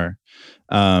even more.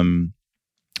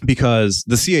 Because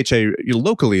the CHA,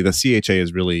 locally, the CHA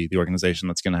is really the organization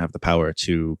that's going to have the power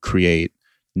to create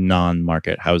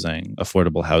non-market housing,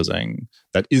 affordable housing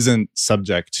that isn't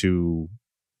subject to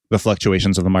the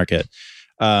fluctuations of the market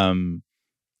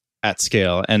at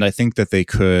scale. And I think that they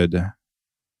could,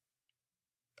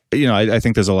 I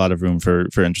think there's a lot of room for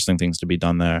interesting things to be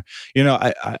done there.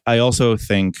 I also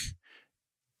think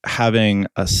having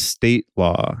a state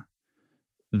law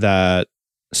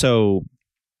so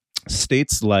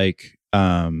states like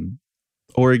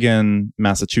Oregon,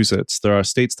 Massachusetts, there are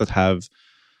states that have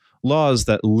laws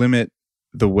that limit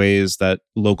the ways that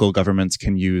local governments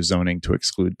can use zoning to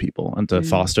exclude people and to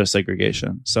foster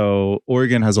segregation. So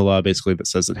Oregon has a law basically that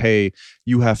says that, hey,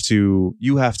 you have to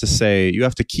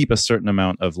keep a certain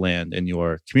amount of land in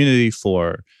your community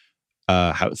for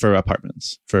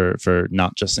apartments, for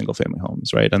not just single family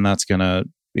homes, right? And that's gonna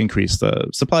increase the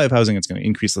supply of housing. It's going to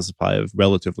increase the supply of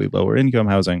relatively lower income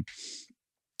housing.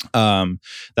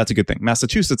 That's a good thing.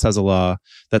 Massachusetts has a law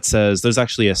that says there's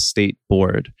actually a state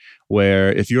board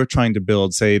where if you're trying to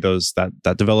build, say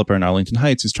that developer in Arlington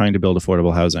Heights who's trying to build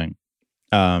affordable housing,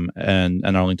 and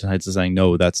Arlington Heights is saying,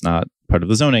 no, that's not part of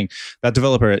the zoning. That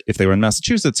developer, if they were in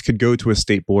Massachusetts, could go to a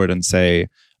state board and say,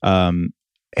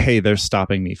 hey, they're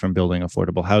stopping me from building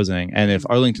affordable housing. And if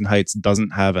Arlington Heights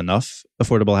doesn't have enough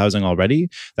affordable housing already,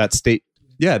 that state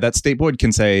board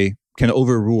can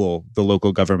overrule the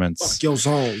local government's. Fuck your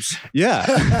zones. Yeah.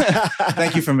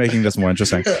 Thank you for making this more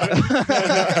interesting.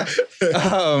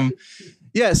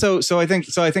 Yeah, so I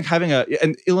think having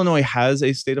and Illinois has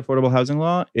a state affordable housing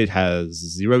law. It has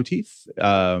zero teeth.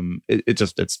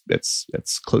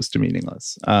 It's close to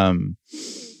meaningless.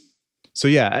 So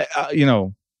yeah,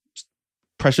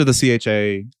 pressure the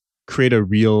CHA, create a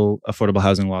real affordable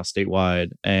housing law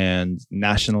statewide, and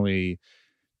nationally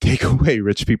take away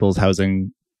rich people's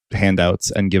housing handouts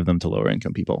and give them to lower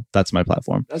income people. That's my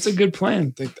platform. That's a good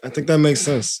plan. I think that makes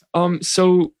sense.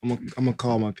 So I'm gonna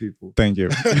call my people. Thank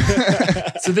you.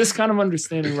 So this kind of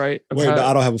understanding, right? Wait, no,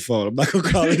 I don't have a phone. I'm not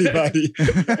gonna call anybody.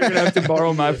 You're gonna have to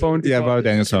borrow my phone. Yeah, borrow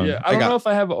Daniel's phone. Yeah, I don't know if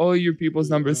I have all your people's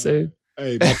numbers saved.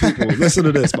 Hey, my people, listen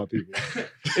to this, my people.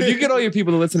 If you get all your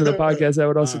people to listen to the podcast, that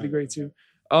would also be great too.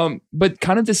 But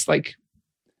kind of this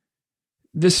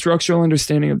this structural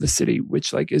understanding of the city,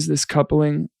 which is this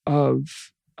coupling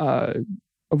of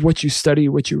what you study,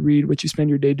 what you read, what you spend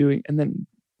your day doing, and then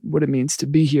what it means to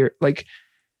be here.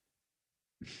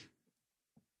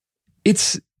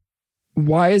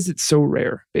 Why is it so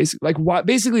rare?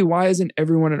 Basically, why isn't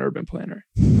everyone an urban planner?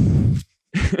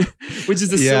 Which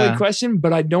is a silly question,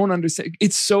 but I don't understand.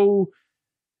 It's so.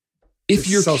 If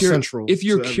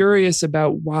you're curious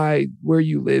about where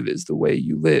you live is the way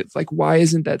you live, why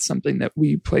isn't that something that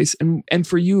we place? And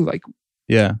for you,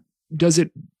 does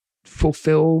it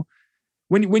fulfill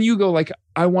when you go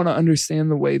I want to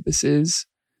understand the way this is?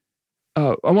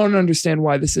 I want to understand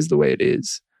why this is the way it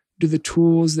is. Do the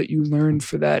tools that you learned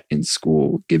for that in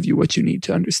school give you what you need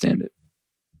to understand it?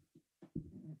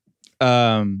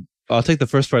 I'll take the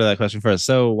first part of that question first.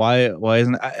 So why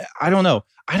isn't I don't know.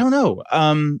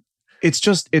 It's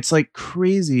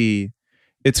crazy.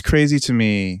 It's crazy to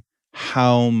me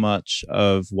how much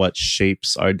of what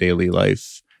shapes our daily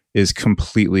life is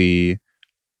completely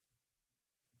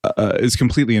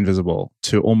invisible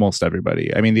to almost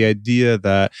everybody. I mean, the idea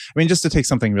that, just to take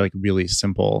something really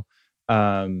simple,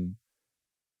 why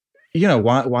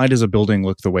does a building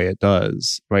look the way it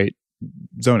does, right?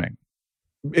 Zoning.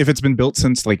 If it's been built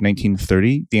since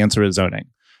 1930, the answer is zoning.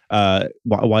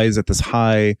 Why is it this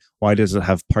high? Why does it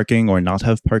have parking or not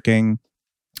have parking?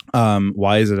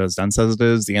 Why is it as dense as it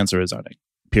is? The answer is zoning.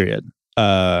 Period.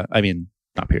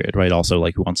 Not period, right? Also,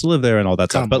 who wants to live there and all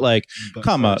that stuff. But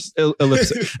comma,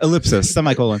 ellipsis,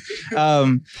 semicolon.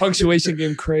 Punctuation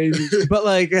game crazy. But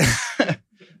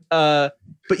but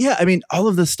yeah, all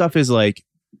of this stuff is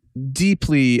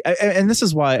deeply, and this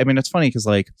is why. It's funny because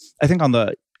I think on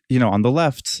the on the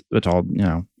left, which I'll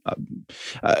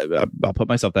I'll put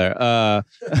myself there.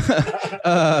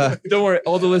 Don't worry,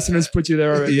 all the listeners put you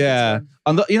there already. Yeah,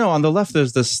 on the left,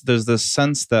 there's this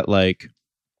sense that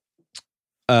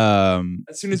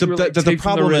as soon as the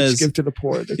problem is give to the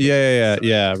poor.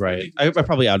 Yeah, right. I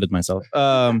probably outed myself.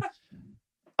 On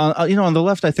the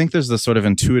left, I think there's this sort of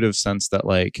intuitive sense that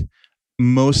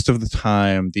most of the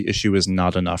time the issue is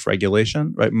not enough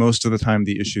regulation, right? Most of the time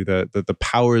the issue that the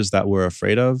powers that we're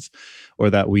afraid of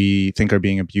or that we think are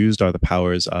being abused are the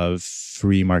powers of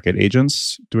free market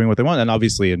agents doing what they want. And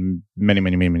obviously in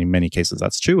many cases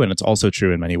that's true. And it's also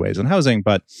true in many ways in housing.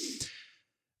 But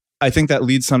I think that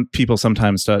leads some people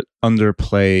sometimes to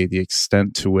underplay the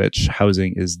extent to which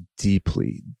housing is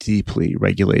deeply, deeply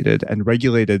regulated, and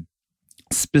regulated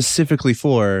specifically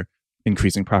for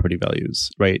increasing property values,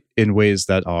 right? In ways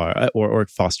that are, or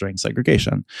fostering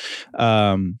segregation.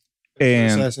 And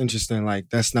so that's interesting.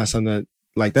 That's not something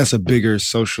that, that's a bigger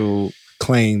social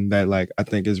claim that I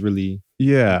think is really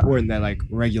important, that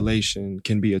regulation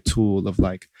can be a tool of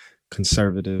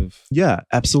conservative. Yeah,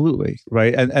 absolutely.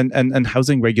 Right. And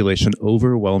housing regulation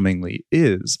overwhelmingly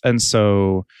is. And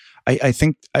so I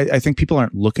think people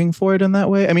aren't looking for it in that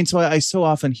way. So I so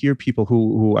often hear people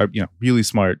who are really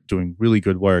smart, doing really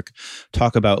good work,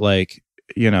 talk about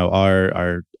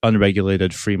our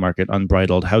unregulated free market,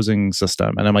 unbridled housing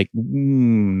system, and I'm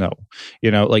no,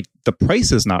 the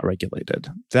price is not regulated.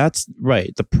 That's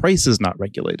right, the price is not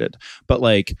regulated, but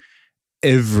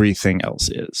everything else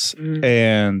is,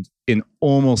 and in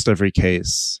almost every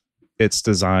case, it's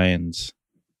designed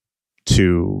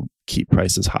to keep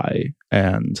prices high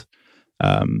and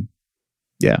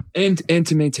and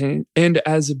to maintain, and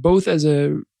as both as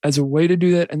a way to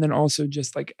do that, and then also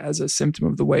just like as a symptom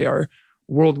of the way our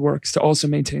world works, to also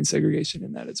maintain segregation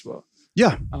in that as well.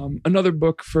 Yeah. Another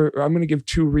book I'm going to give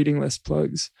 2 reading list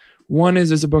plugs. One is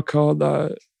there's a book called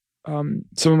Some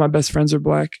of My Best Friends Are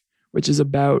Black, which is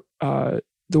about the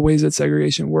ways that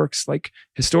segregation works, like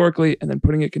historically, and then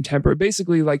putting it contemporary.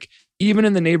 Basically, like even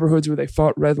in the neighborhoods where they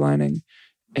fought redlining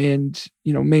and,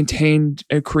 you know, maintained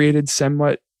and created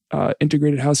somewhat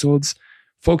integrated households,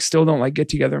 folks still don't like get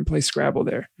together and play Scrabble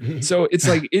there. So it's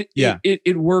like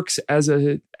it works as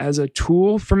a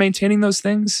tool for maintaining those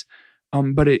things,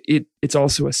 but it's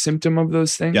also a symptom of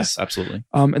those things. Yes, absolutely.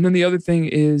 And then the other thing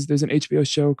is there's an HBO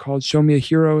show called Show Me a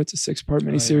Hero. It's a 6-part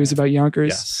miniseries about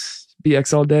Yonkers. Yes.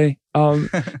 BX all day.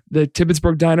 The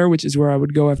Tibbetsburg Diner, which is where I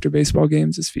would go after baseball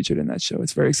games, is featured in that show.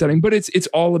 It's very exciting, but it's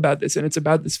all about this, and it's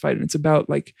about this fight, and it's about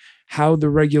like how the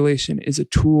regulation is a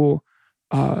tool.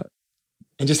 And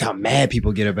just how mad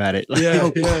people get about it.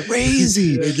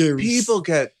 Crazy. People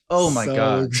get, oh my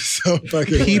God.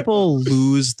 People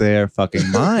lose their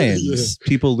fucking minds.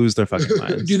 People lose their fucking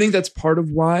minds. Do you think that's part of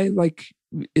why like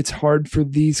it's hard for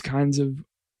these kinds of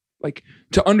like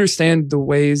to understand the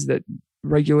ways that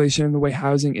regulation and the way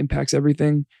housing impacts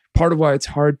everything? Part of why it's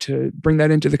hard to bring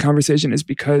that into the conversation is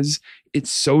because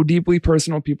it's so deeply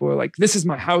personal. People are like, this is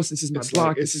my house, this is my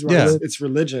block, this is where I live. It's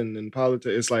religion and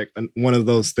politics. It's like one of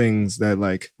those things that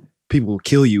like people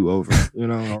kill you over, you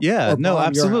know? Yeah, no,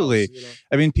 absolutely. House, you know?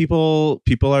 I mean, people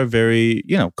are very,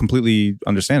 you know, completely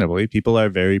understandably, people are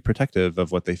very protective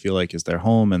of what they feel like is their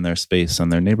home and their space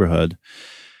and their neighborhood.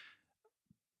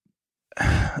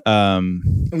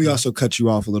 We also cut you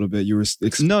off a little bit. You were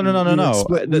no.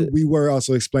 We were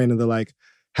also explaining the like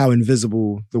how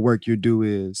invisible the work you do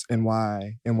is and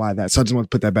why that. So I just want to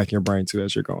put that back in your brain too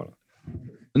as you're going on.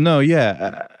 No,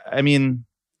 yeah. I mean,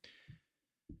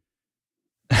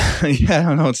 yeah, I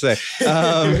don't know what to say.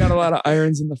 We got a lot of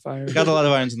irons in the fire.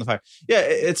 Yeah,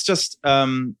 it's just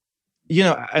you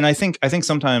know, and I think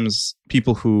sometimes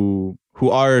people who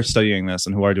are studying this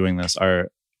and who are doing this are,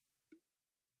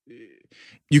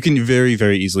 you can very,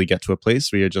 very easily get to a place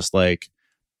where you're just like,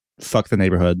 fuck the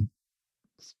neighborhood,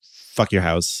 fuck your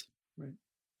house. Right.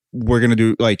 We're going to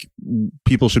do, like,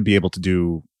 people should be able to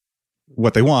do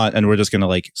what they want, and we're just going to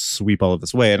like sweep all of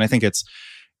this away. And I think it's,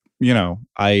 you know,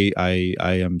 I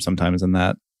am sometimes in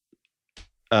that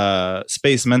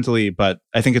space mentally, but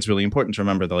I think it's really important to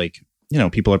remember that, like, you know,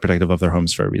 people are protective of their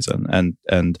homes for a reason.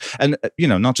 And you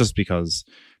know, not just because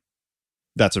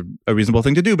that's a reasonable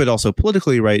thing to do, but also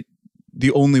politically, right?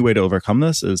 The only way to overcome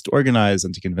this is to organize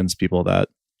and to convince people that,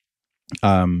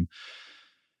 you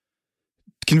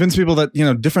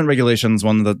know, different regulations,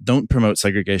 one that don't promote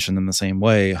segregation in the same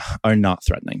way, are not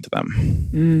threatening to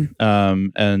them.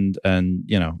 And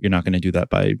you know, you're not going to do that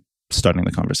by starting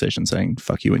the conversation saying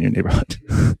 "fuck you" in your neighborhood.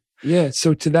 Yeah.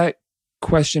 So to that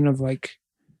question of like,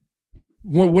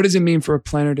 what does it mean for a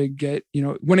planner to get, you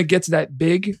know, when it gets that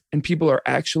big and people are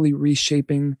actually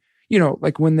reshaping, you know,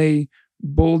 like when they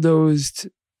bulldozed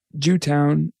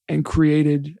Jewtown and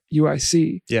created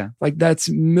UIC. Yeah. Like that's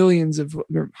millions of,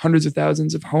 hundreds of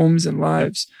thousands of homes and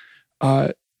lives.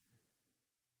 I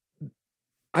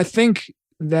think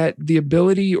that the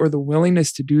ability or the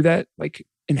willingness to do that, like,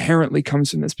 inherently comes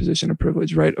from this position of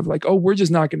privilege, right? Of like, oh, we're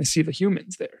just not going to see the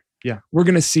humans there. Yeah. We're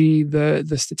going to see the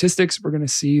statistics. We're going to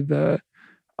see the,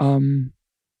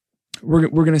 we're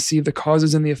going to see the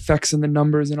causes and the effects and the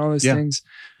numbers and all those things.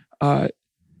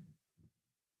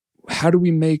 How do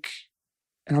we make,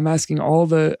 and I'm asking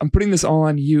I'm putting this all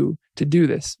on you to do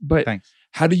this, but Thanks.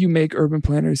 How do you make urban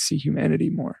planners see humanity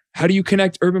more? How do you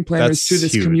connect urban planners to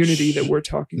this community that we're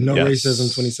talking about? No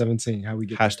racism 2017. How we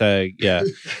get hashtag there.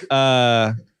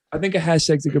 Yeah. I think a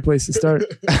hashtag's a good place to start.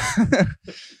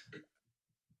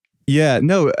 Yeah,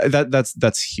 no,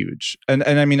 that's huge. And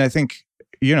I mean, I think,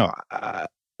 you know,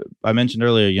 I mentioned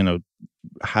earlier, you know,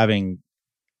 having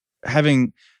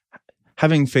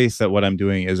faith that what I'm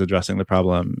doing is addressing the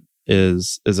problem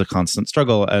is a constant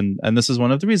struggle, and this is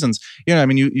one of the reasons. You know, I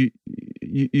mean,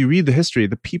 you read the history.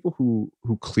 The people who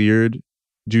cleared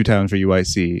Jewtown for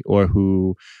UIC, or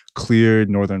who cleared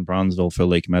Northern Bronzeville for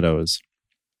Lake Meadows,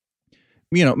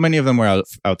 you know, many of them were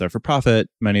out there for profit.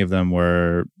 Many of them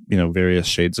were, you know, various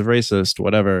shades of racist,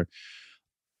 whatever.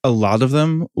 A lot of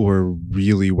them were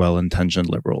really well-intentioned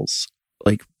liberals.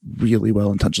 Like really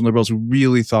well-intentioned liberals who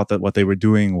really thought that what they were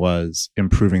doing was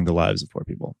improving the lives of poor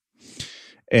people.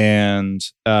 And,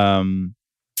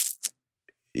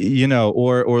 you know,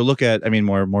 or look at, I mean,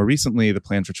 more recently, the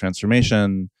Plan for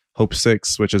Transformation, Hope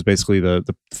 6, which is basically the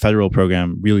federal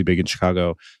program, really big in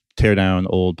Chicago, tear down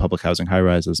old public housing high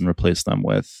rises and replace them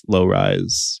with low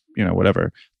rise,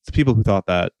 whatever. The people who thought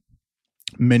that,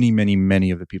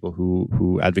 many of the people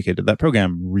who advocated that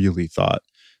program really thought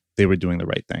they were doing the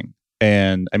right thing.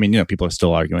 And I mean, people are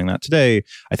still arguing that today.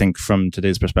 I think from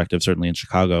today's perspective, certainly in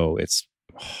Chicago, it's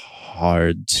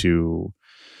hard to,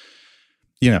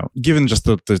 given just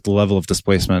the level of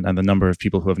displacement and the number of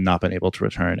people who have not been able to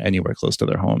return anywhere close to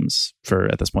their homes for,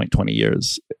 at this point, 20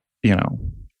 years,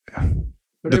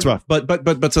 it's rough.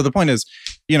 But so the point is,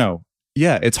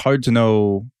 it's hard to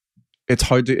know.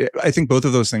 I think both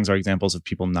of those things are examples of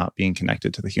people not being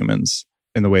connected to the humans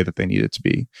in the way that they need it to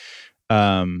be.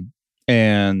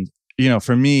 And,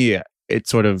 for me, it's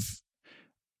sort of,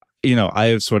 I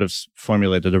have sort of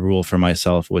formulated a rule for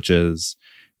myself, which is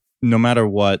no matter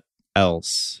what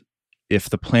else, if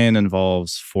the plan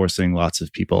involves forcing lots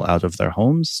of people out of their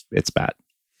homes, it's bad.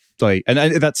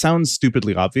 That sounds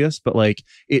stupidly obvious, but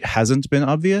it hasn't been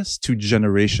obvious to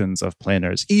generations of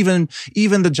planners. Even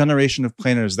the generation of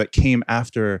planners that came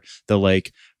after the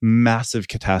massive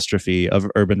catastrophe of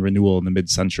urban renewal in the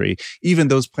mid-century, even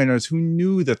those planners who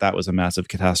knew that was a massive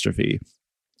catastrophe,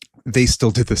 they still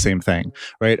did the same thing,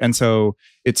 right? And so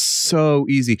it's so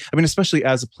easy. I mean, especially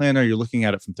as a planner, you're looking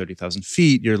at it from 30,000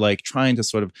 feet. You're trying to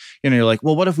sort of, you're like,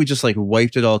 well, what if we just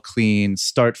wiped it all clean,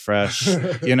 start fresh?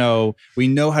 We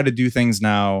know how to do things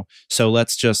now, so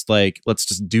let's just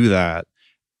do that.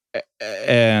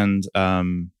 And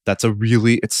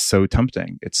it's so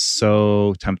tempting. It's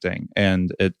so tempting,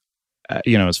 and it,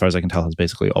 as far as I can tell, has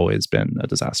basically always been a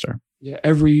disaster. Yeah,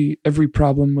 every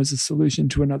problem was a solution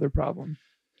to another problem.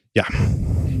 Yeah.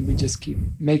 And we just keep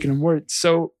making them work.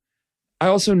 So I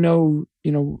also know,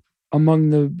 among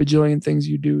the bajillion things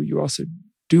you do, you also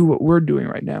do what we're doing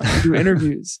right now. You do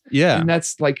interviews. Yeah. And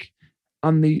that's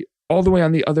all the way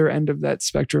on the other end of that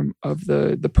spectrum of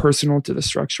the personal to the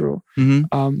structural.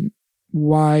 Mm-hmm.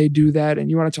 Why do that? And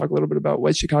you want to talk a little bit about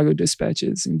what Chicago Dispatch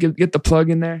is and get the plug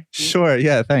in there? Sure.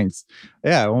 Yeah. Thanks.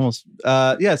 Yeah. Almost.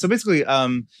 So basically,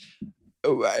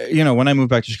 when I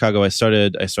moved back to Chicago, I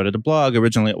started a blog.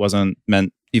 Originally, it wasn't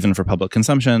meant even for public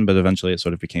consumption, but eventually it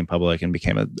sort of became public and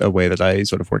became a way that I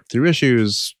sort of worked through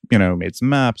issues, made some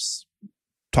maps,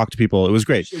 talked to people. It was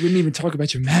great. We didn't even talk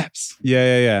about your maps.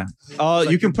 Yeah. Oh,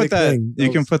 you can put that.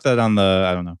 You can put that on the.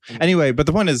 I don't know. Anyway, but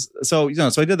the point is, so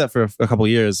I did that for a couple of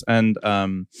years, and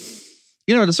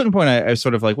at a certain point, I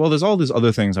sort of well, there's all these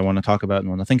other things I want to talk about and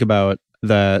want to think about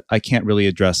that I can't really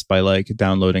address by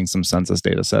downloading some census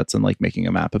data sets and making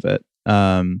a map of it.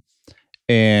 So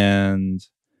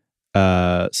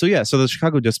the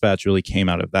Chicago Dispatch really came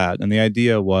out of that. And the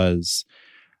idea was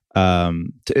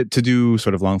to do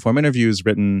sort of long form interviews,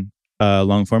 written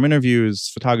long form interviews,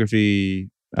 photography.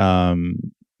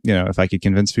 If I could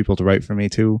convince people to write for me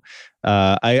too.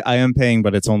 I am paying,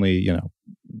 but it's only,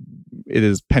 it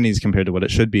is pennies compared to what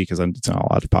it should be because it's all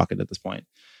out of pocket at this point.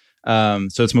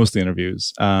 So it's mostly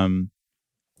interviews.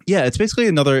 It's basically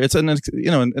in a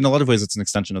lot of ways, it's an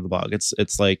extension of the blog. It's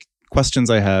questions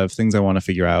I have, things I want to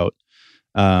figure out.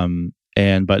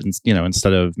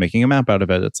 Instead of making a map out of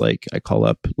it, it's I call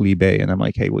up Lee Bay and I'm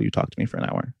like, hey, will you talk to me for an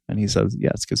hour? And he says,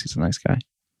 yes, because he's a nice guy.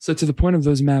 So to the point of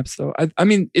those maps though, I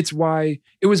mean, it's why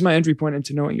it was my entry point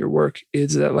into knowing your work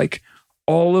is that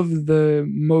all of the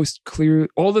most clear,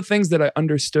 all the things that I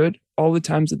understood, all the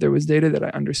times that there was data that I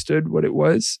understood what it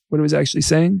was actually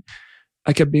saying,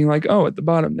 I kept being oh, at the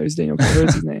bottom, there's Daniel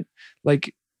Kahir's name.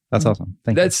 That's awesome.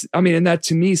 Thank you. And that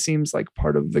to me seems like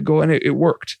part of the goal, and it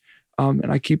worked.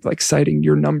 And I keep citing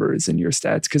your numbers and your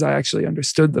stats because I actually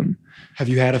understood them. Have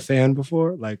you had a fan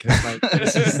before?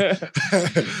 This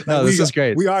is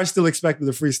great. We are still expecting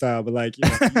the freestyle, but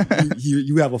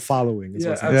you have a following.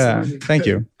 Absolutely. Thank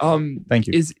you. Thank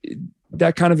you. Is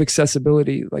that kind of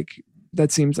accessibility,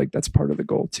 that seems like that's part of the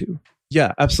goal too.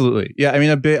 Yeah, absolutely. Yeah, I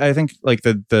mean, I think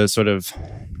the sort of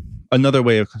another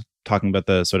way of talking about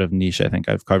the sort of niche I think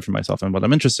I've carved for myself and what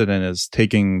I'm interested in is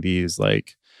taking these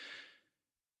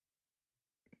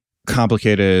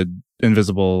complicated,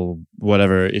 invisible,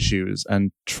 whatever issues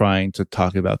and trying to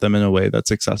talk about them in a way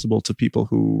that's accessible to people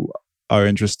who are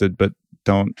interested but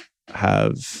don't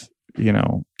have,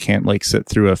 can't sit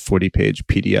through a 40-page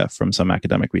PDF from some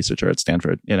academic researcher at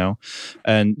Stanford, and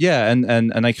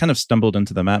I kind of stumbled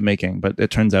into the map making, but it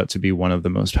turns out to be one of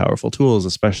the most powerful tools,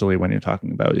 especially when you're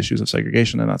talking about issues of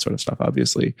segregation and that sort of stuff.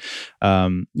 Obviously,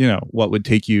 what would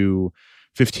take you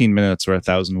 15 minutes or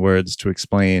 1,000 words to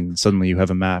explain, suddenly you have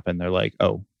a map and they're like,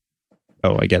 oh,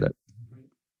 I get it.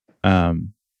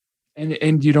 And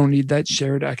you don't need that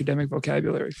shared academic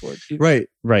vocabulary for it either.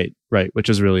 Right. Which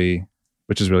is really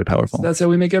powerful. So that's how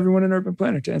we make everyone an urban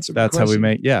planner, to answer. That's how we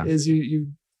make, yeah. Is you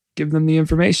give them the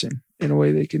information in a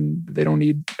way they don't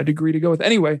need a degree to go with.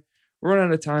 Anyway, we're running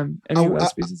out of time. Any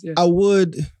last pieces? Yeah. I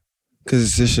would,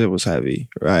 because this shit was heavy,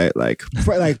 right? Like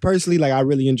personally, like I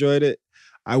really enjoyed it.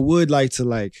 I would like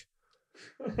to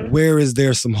where is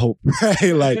there some hope,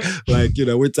 right? Like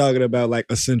we're talking about like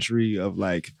a century of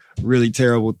like really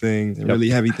terrible things and really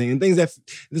heavy things and things that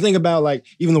the thing about like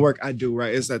even the work I do,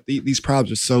 right, is that these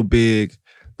problems are so big,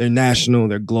 they're national,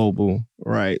 they're global,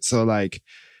 right? So like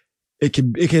it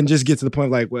can just get to the point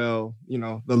of like, well,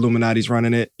 the Illuminati's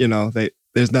running it,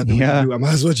 there's nothing we can do. I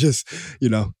might as well just,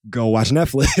 go watch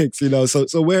Netflix,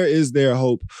 So where is there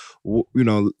hope?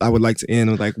 I would like to end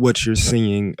with like what you're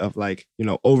seeing of like,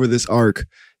 over this arc,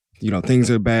 things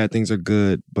are bad, things are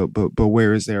good, but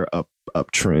where is there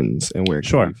up trends and where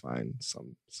can we find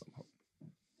some hope?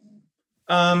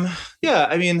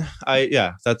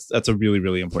 That's a really,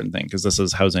 really important thing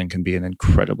because housing can be an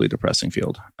incredibly depressing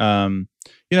field.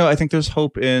 I think there's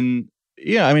hope in,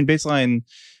 baseline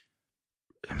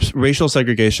racial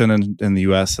segregation in the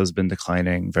US has been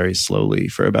declining very slowly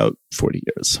for about 40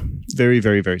 years. Very,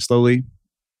 very, very slowly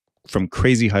from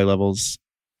crazy high levels.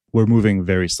 We're moving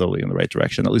very slowly in the right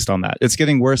direction, at least on that. It's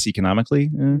getting worse economically,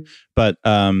 but,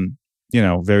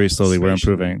 very slowly we're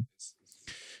improving.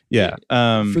 Yeah.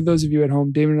 For those of you at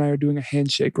home, David and I are doing a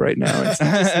handshake right now. It's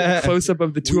just a close up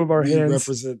of the two of our hands.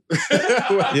 Represent.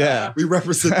 We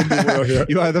represent the new world here.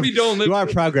 You are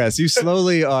progress. You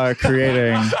slowly are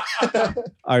creating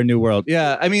our new world.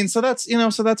 Yeah. So that's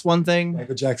one thing.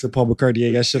 Michael Jackson, Paul McCartney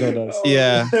ain't got shit on us.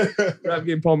 Yeah. Rap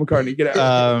game, Paul McCartney. Get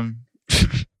out.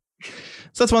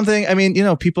 So that's one thing.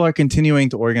 People are continuing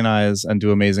to organize and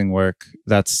do amazing work.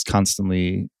 That's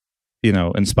constantly,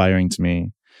 inspiring to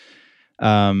me.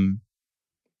 I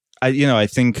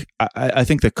think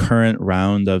the current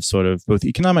round of sort of both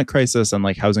economic crisis and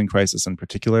like housing crisis in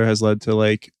particular has led to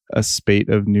like a spate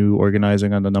of new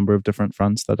organizing on a number of different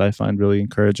fronts that I find really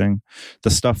encouraging.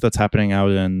 The stuff that's happening out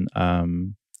in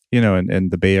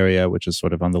the Bay Area, which is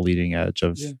sort of on the leading edge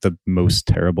of the most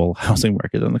terrible housing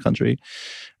market in the country.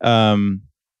 There's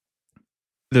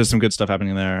some good stuff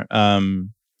happening there.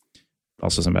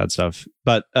 Also some bad stuff,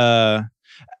 but I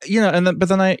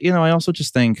also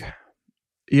just think,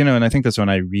 and I think that's when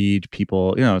I read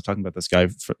people, I was talking about this guy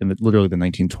in literally the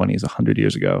 1920s, 100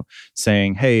 years ago,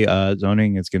 saying, hey,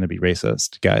 zoning is going to be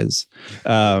racist, guys.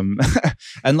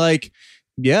 And like,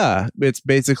 it's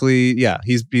basically,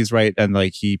 he's right. And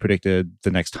like, he predicted the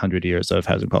next 100 years of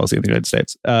housing policy in the United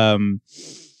States.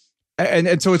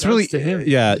 And so it's really,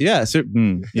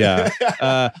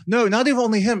 no, not even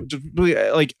only him.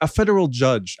 Really, like a federal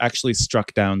judge actually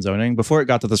struck down zoning before it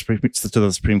got to the Supreme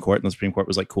Court, and the Supreme Court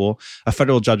was like, "Cool." A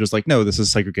federal judge was like, "No, this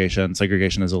is segregation.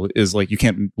 Segregation is like you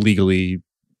can't legally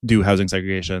do housing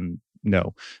segregation."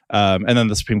 No, and then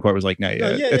the Supreme Court was like, "No,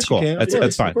 it's cool.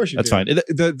 It's fine. That's fine."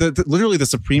 Literally, the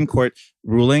Supreme Court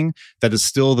ruling that is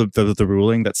still the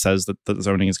ruling that says that the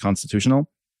zoning is constitutional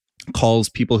calls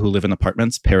people who live in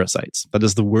apartments parasites. That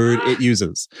is the word it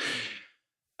uses.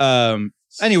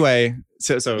 Anyway,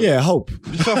 so hope.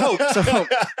 So hope.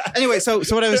 Anyway, so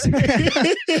what I was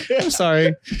I'm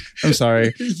sorry.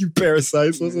 You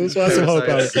parasites. Let's try some hope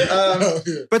out.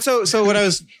 But so what I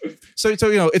was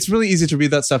it's really easy to read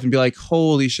that stuff and be like,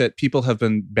 holy shit, people have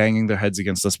been banging their heads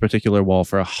against this particular wall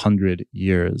for 100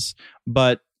 years.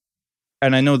 And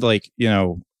I know like,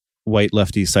 white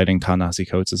lefties citing Ta-Nehisi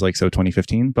Coates is like so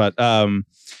 2015, but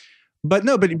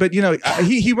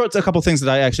he wrote a couple things that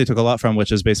I actually took a lot from,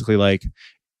 which is basically like,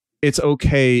 it's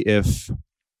okay if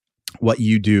what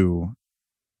you do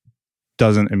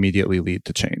doesn't immediately lead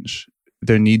to change.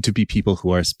 There need to be people who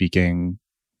are speaking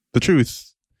the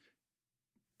truth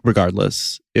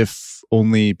regardless, if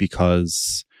only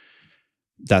because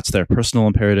that's their personal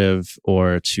imperative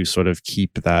or to sort of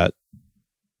keep that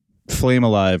flame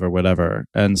alive or whatever.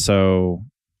 And so,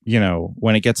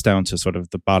 when it gets down to sort of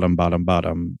the bottom,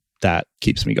 that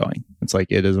keeps me going. It's like,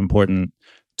 it is important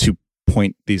to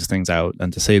point these things out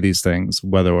and to say these things,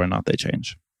 whether or not they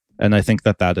change. And I think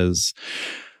that is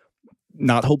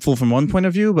not hopeful from one point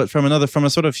of view, but from another, from a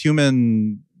sort of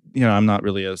human, I'm not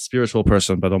really a spiritual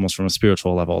person, but almost from a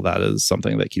spiritual level, that is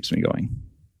something that keeps me going.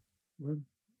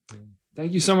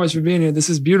 Thank you so much for being here. This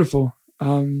is beautiful.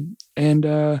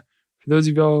 For those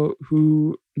of y'all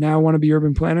who now want to be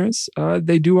urban planners,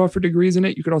 they do offer degrees in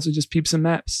it. You could also just peep some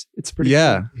maps. It's pretty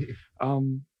cool.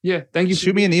 Thank you.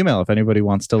 Shoot me an email if anybody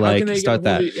wants to start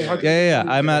that.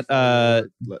 I'm at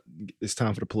it's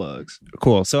time for the plugs.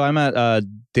 Cool. So I'm at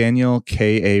Daniel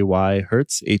Kay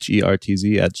Hertz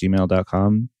HERTZ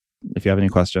 @gmail.com. If you have any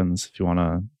questions, if you want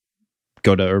to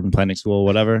go to urban planning school,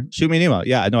 whatever, shoot me an email.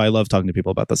 Yeah, no, I love talking to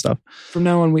people about this stuff. From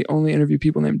now on, we only interview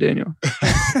people named Daniel.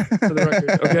 For the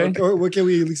record, okay? Or what can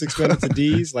we at least expand it to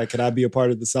D's? Like, can I be a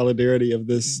part of the solidarity of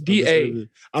this? DA.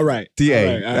 All right. DA.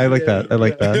 All right. I like that. I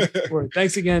like that. Word.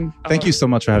 Thanks again. Thank you so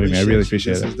much for having me. I really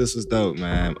appreciate it. This was dope,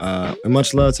 man. And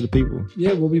much love to the people.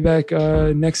 Yeah, we'll be back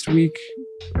next week.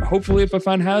 Hopefully, if I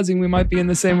find housing, we might be in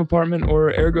the same apartment, or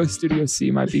Ergo Studio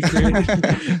C might be created.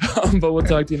 But we'll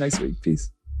talk to you next week. Peace.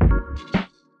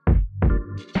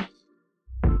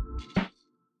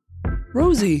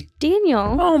 Rosie.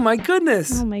 Daniel. Oh my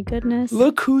goodness. Oh my goodness.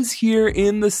 Look who's here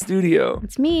in the studio.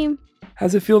 It's me.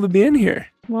 How's it feel to be in here?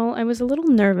 Well, I was a little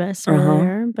nervous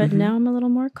earlier, but now I'm a little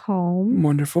more calm.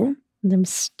 Wonderful. And I'm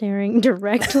staring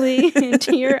directly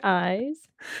into your eyes.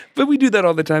 But we do that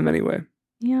all the time anyway.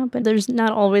 Yeah, but there's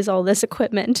not always all this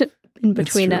equipment in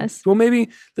between us. Well, maybe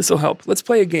this will help. Let's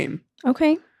play a game.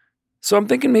 Okay. So I'm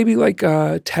thinking maybe like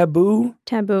taboo.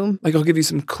 Taboo. Like I'll give you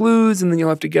some clues and then you'll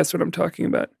have to guess what I'm talking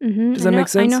about. Mm-hmm. Does that make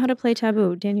sense? I know how to play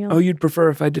taboo, Daniel. Oh, you'd prefer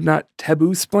if I did not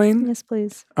taboo-splain? Yes,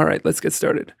 please. All right, let's get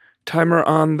started. Timer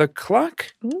on the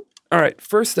clock. Ooh. All right,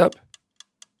 first up,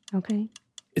 Okay.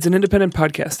 it's an independent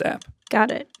podcast app. Got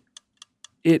it.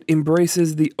 It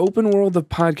embraces the open world of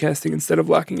podcasting instead of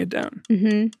locking it down.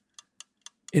 Mm-hmm.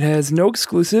 It has no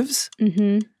exclusives,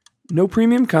 Mm-hmm. no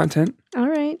premium content, All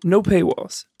right. no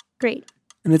paywalls. Great.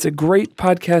 And it's a great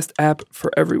podcast app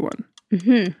for everyone.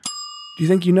 Mm-hmm. Do you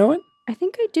think you know it? I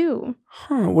think I do.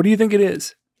 Huh, what do you think it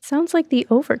is? Sounds like the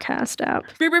Overcast app.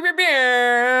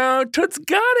 Toots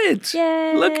got it!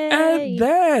 Yay! Look at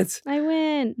that! I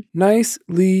win.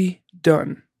 Nicely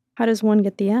done. How does one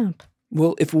get the app?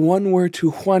 Well, if one were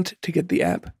to want to get the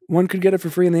app, one could get it for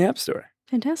free in the App Store.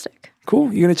 Fantastic.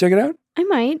 Cool. You gonna check it out? I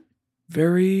might.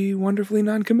 Very wonderfully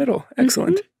non-committal.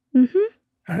 Excellent. Mm-hmm.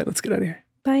 All right, let's get out of here.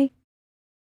 Bye.